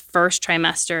in the first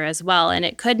trimester as well. And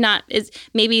it could not,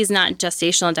 maybe it's not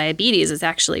gestational diabetes, it's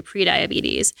actually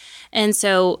prediabetes. And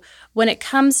so when it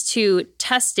comes to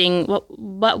testing,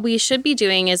 what we should be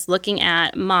doing is looking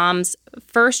at mom's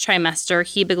first trimester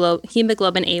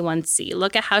hemoglobin A1C.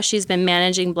 Look at how she's been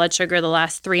managing blood sugar the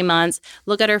last 3 months.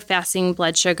 Look at her fasting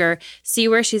blood sugar. See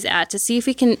where she's at, to see if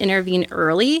we can intervene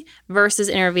early versus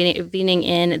intervening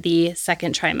in the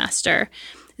second trimester.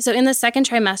 So in the second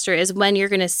trimester is when you're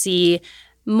going to see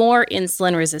more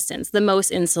insulin resistance, the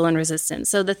most insulin resistance.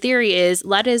 So the theory is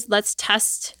let's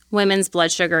test women's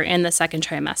blood sugar in the second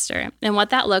trimester. And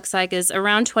what that looks like is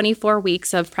around 24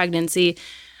 weeks of pregnancy.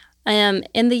 In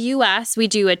the U.S., we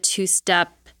do a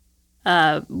two-step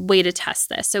way to test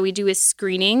this. So we do a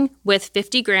screening with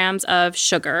 50 grams of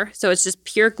sugar. So it's just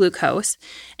pure glucose.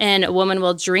 And a woman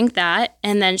will drink that,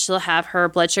 and then she'll have her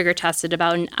blood sugar tested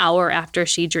about an hour after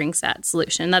she drinks that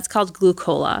solution. That's called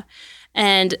glucola.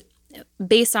 And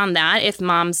based on that, if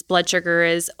mom's blood sugar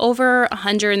is over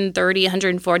 130,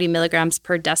 140 milligrams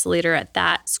per deciliter at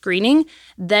that screening,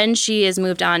 then she is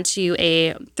moved on to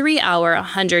a 3-hour,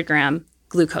 100-gram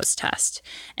glucose test.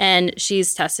 And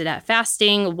she's tested at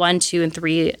fasting 1, 2, and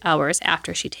 3 hours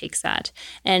after she takes that.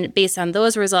 And based on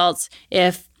those results,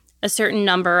 if a certain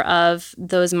number of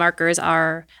those markers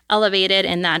are elevated,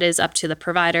 and that is up to the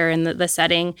provider and the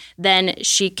setting, then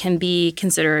she can be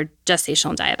considered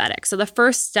gestational diabetic. So the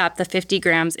first step, the 50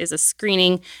 grams, is a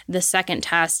screening. The second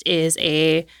test is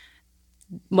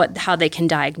how they can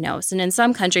diagnose. And in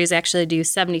some countries, they actually do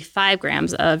 75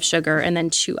 grams of sugar and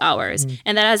then 2 hours.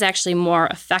 And that is actually more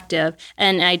effective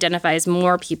and identifies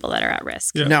more people that are at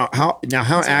risk. Yeah. Now, how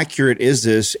accurate is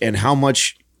this, and how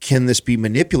much can this be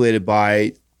manipulated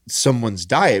by someone's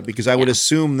diet? Because I would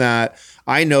assume that,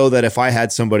 I know that if I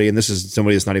had somebody, and this is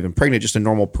somebody that's not even pregnant, just a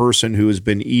normal person who has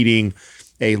been eating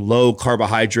a low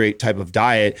carbohydrate type of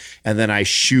diet, and then I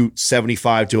shoot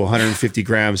 75 to 150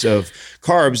 grams of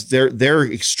carbs,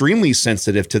 they're extremely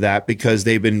sensitive to that, because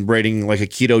they've been rating like a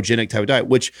ketogenic type of diet,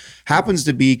 which happens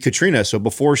to be Katrina. So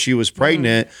before she was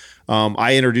pregnant,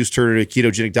 I introduced her to a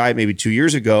ketogenic diet maybe 2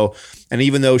 years ago. And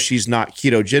even though she's not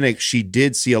ketogenic, she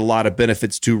did see a lot of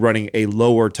benefits to running a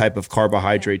lower type of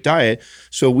carbohydrate diet.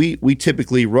 So we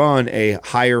typically run a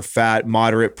higher fat,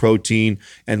 moderate protein,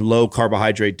 and low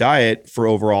carbohydrate diet for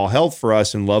overall health for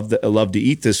us, and love to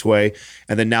eat this way.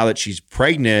 And then now that she's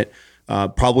pregnant,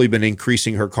 probably been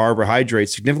increasing her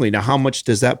carbohydrates significantly. Now, how much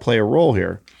does that play a role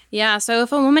here? Yeah. So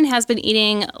if a woman has been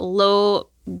eating low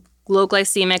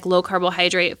glycemic, low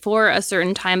carbohydrate for a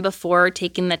certain time before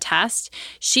taking the test,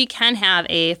 she can have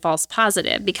a false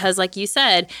positive because, like you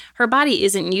said, her body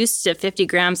isn't used to 50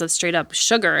 grams of straight up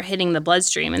sugar hitting the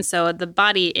bloodstream. And so the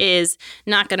body is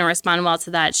not going to respond well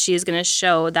to that. She's going to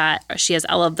show that she has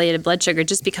elevated blood sugar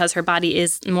just because her body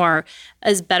is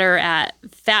better at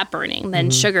fat burning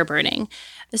than sugar burning.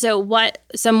 So what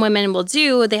some women will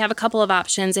do, they have a couple of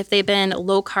options if they've been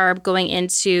low carb going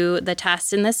into the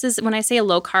test. And this is, when I say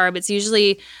low carb, it's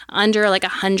usually under like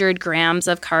 100 grams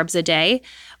of carbs a day.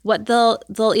 What they'll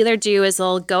either do is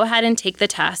they'll go ahead and take the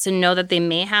test and know that they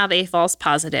may have a false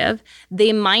positive.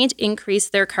 They might increase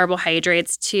their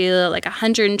carbohydrates to like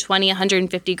 120,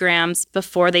 150 grams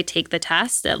before they take the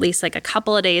test, at least like a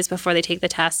couple of days before they take the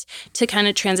test, to kind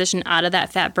of transition out of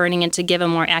that fat burning and to give a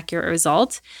more accurate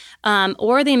result.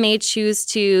 Or they may choose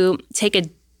to take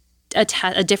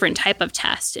a different type of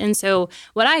test. And so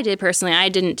what I did personally, I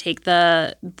didn't take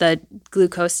the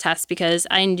glucose test because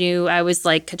I knew I was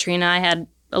like Katrina. I had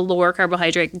a lower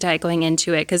carbohydrate diet going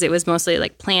into it because it was mostly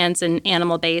like plants and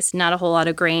animal based, not a whole lot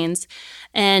of grains.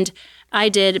 And I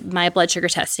did my blood sugar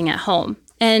testing at home.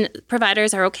 And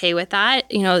providers are okay with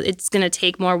that. You know, it's going to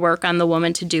take more work on the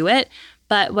woman to do it.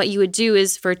 But what you would do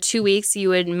is for 2 weeks, you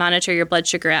would monitor your blood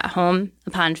sugar at home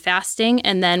upon fasting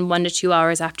and then 1 to 2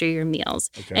 hours after your meals.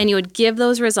 Okay. And you would give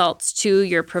those results to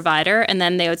your provider, and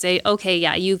then they would say, okay,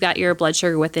 yeah, you've got your blood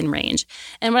sugar within range.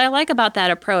 And what I like about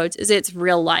that approach is it's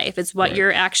real life. It's what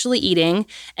you're actually eating,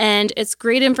 and it's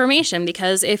great information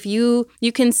because if you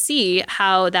can see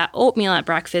how that oatmeal at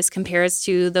breakfast compares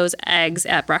to those eggs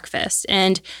at breakfast,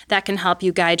 and that can help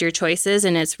you guide your choices,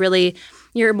 and it's really...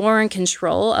 you're more in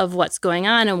control of what's going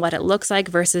on and what it looks like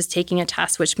versus taking a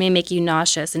test, which may make you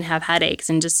nauseous and have headaches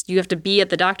and just you have to be at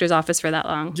the doctor's office for that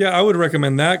long. Yeah, I would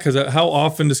recommend that because how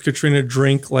often does Katrina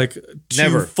drink like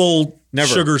two full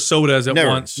sugar sodas at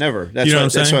once? Never. That's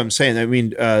what I'm saying. I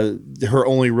mean, her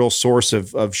only real source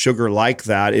of sugar like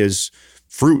that is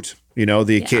fruit. You know,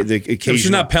 the occasional. So she's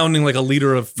not pounding like a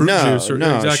liter of fruit juice.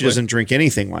 Exactly. She doesn't drink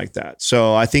anything like that.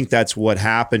 So I think that's what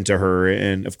happened to her.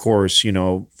 And of course, you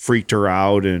know, freaked her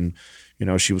out. And, you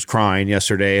know, she was crying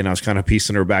yesterday and I was kind of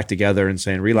piecing her back together and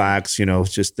saying, relax, you know,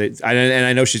 it's just, and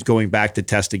I know she's going back to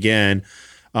test again.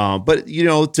 But, you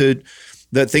know,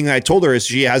 the thing I told her is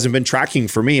she hasn't been tracking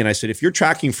for me. And I said, if you're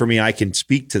tracking for me, I can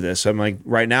speak to this. I'm like,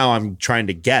 right now I'm trying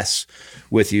to guess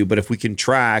with you, but if we can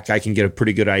track, I can get a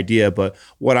pretty good idea. But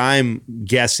what I'm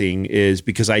guessing is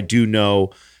because I do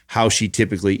know how she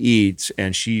typically eats,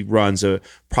 and she runs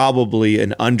probably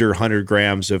an under 100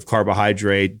 grams of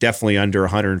carbohydrate, definitely under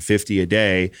 150 a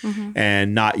day,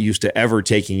 and not used to ever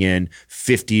taking in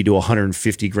 50 to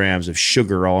 150 grams of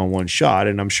sugar all in one shot.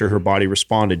 And I'm sure her body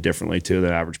responded differently to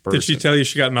the average person. Did she tell you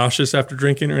she got nauseous after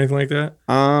drinking or anything like that?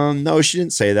 No, she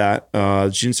didn't say that.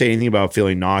 She didn't say anything about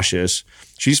feeling nauseous.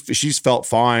 She's felt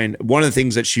fine. One of the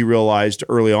things that she realized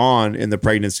early on in the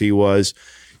pregnancy was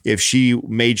if she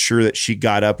made sure that she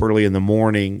got up early in the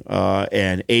morning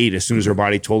and ate as soon as her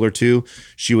body told her to,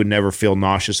 she would never feel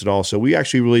nauseous at all. So we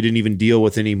actually really didn't even deal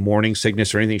with any morning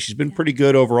sickness or anything. She's been pretty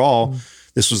good overall.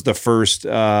 This was the first,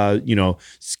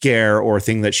 scare or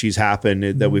thing that she's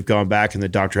happened that we've gone back and the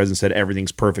doctor hasn't said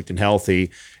everything's perfect and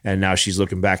healthy. And now she's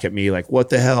looking back at me like, what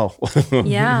the hell?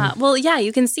 Yeah. Well, yeah,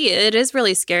 you can see it is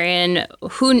really scary. And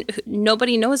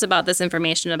nobody knows about this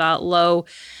information about low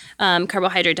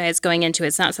carbohydrate diets going into it.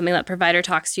 It's not something that provider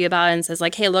talks to you about and says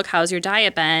like, hey, look, how's your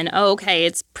diet been? Oh, okay,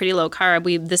 it's pretty low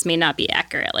carb. This may not be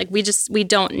accurate. Like we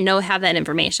don't have that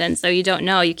information. So you don't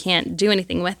know, you can't do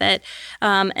anything with it.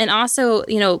 And also,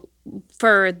 you know,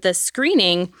 for the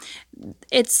screening,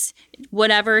 it's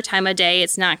whatever time of day,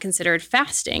 it's not considered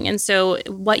fasting. And so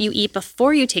what you eat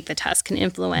before you take the test can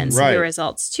influence your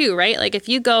results too, right? Like if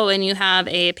you go and you have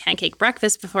a pancake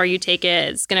breakfast before you take it,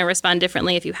 it's going to respond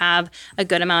differently if you have a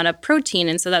good amount of protein.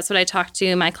 And so that's what I talk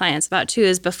to my clients about too,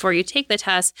 is before you take the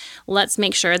test, let's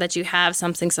make sure that you have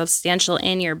something substantial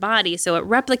in your body so it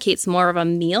replicates more of a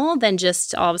meal than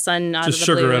just all of a sudden out just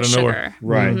of the blue sugar out of nowhere.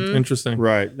 Right. Interesting.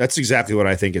 Right. That's exactly what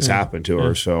I think has happened to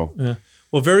her. So,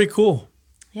 well, very cool.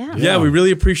 Yeah. Yeah, we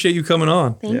really appreciate you coming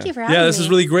on. Thank you for having me. Yeah, this is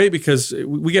really great because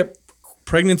we get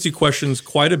pregnancy questions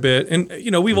quite a bit. And,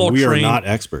 we've all we trained. are not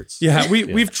experts. Yeah,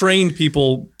 we've trained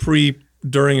people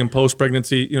during and post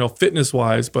pregnancy, fitness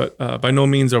wise, but by no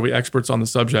means are we experts on the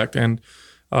subject. And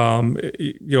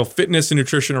fitness and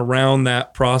nutrition around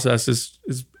that process is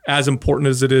as important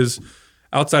as it is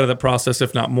outside of that process,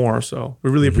 if not more. So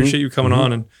we really appreciate you coming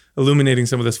on and illuminating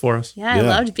some of this for us. Yeah, I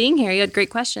loved being here. You had great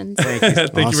questions. Thank you.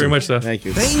 Thank you very much, Steph. Thank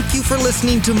you. Thank you for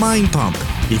listening to Mind Pump.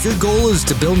 If your goal is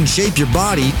to build and shape your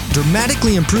body,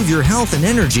 dramatically improve your health and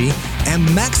energy, and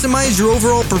maximize your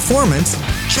overall performance,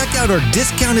 check out our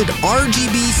discounted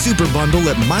RGB Super Bundle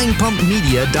at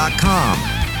mindpumpmedia.com.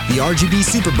 The RGB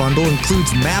Super Bundle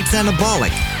includes MAPS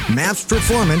Anabolic, MAPS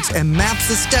Performance, and MAPS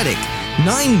Aesthetic.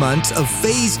 9 months of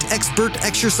phased expert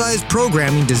exercise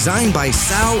programming designed by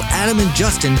Sal, Adam, and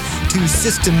Justin to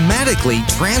systematically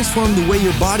transform the way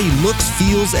your body looks,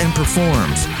 feels, and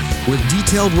performs. With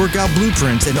detailed workout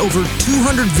blueprints and over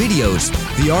 200 videos,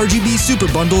 the RGB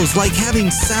Super Bundle is like having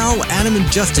Sal, Adam,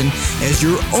 and Justin as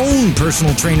your own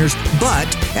personal trainers, but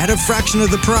at a fraction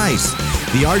of the price.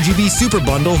 The RGB Super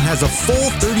Bundle has a full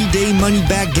 30-day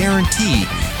money-back guarantee,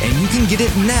 and you can get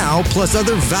it now plus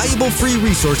other valuable free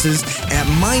resources at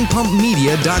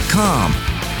mindpumpmedia.com.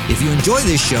 If you enjoy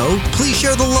this show, please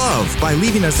share the love by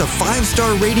leaving us a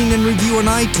 5-star rating and review on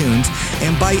iTunes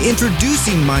and by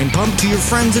introducing Mind Pump to your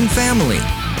friends and family.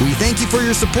 We thank you for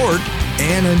your support,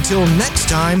 and until next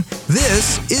time,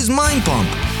 this is Mind Pump.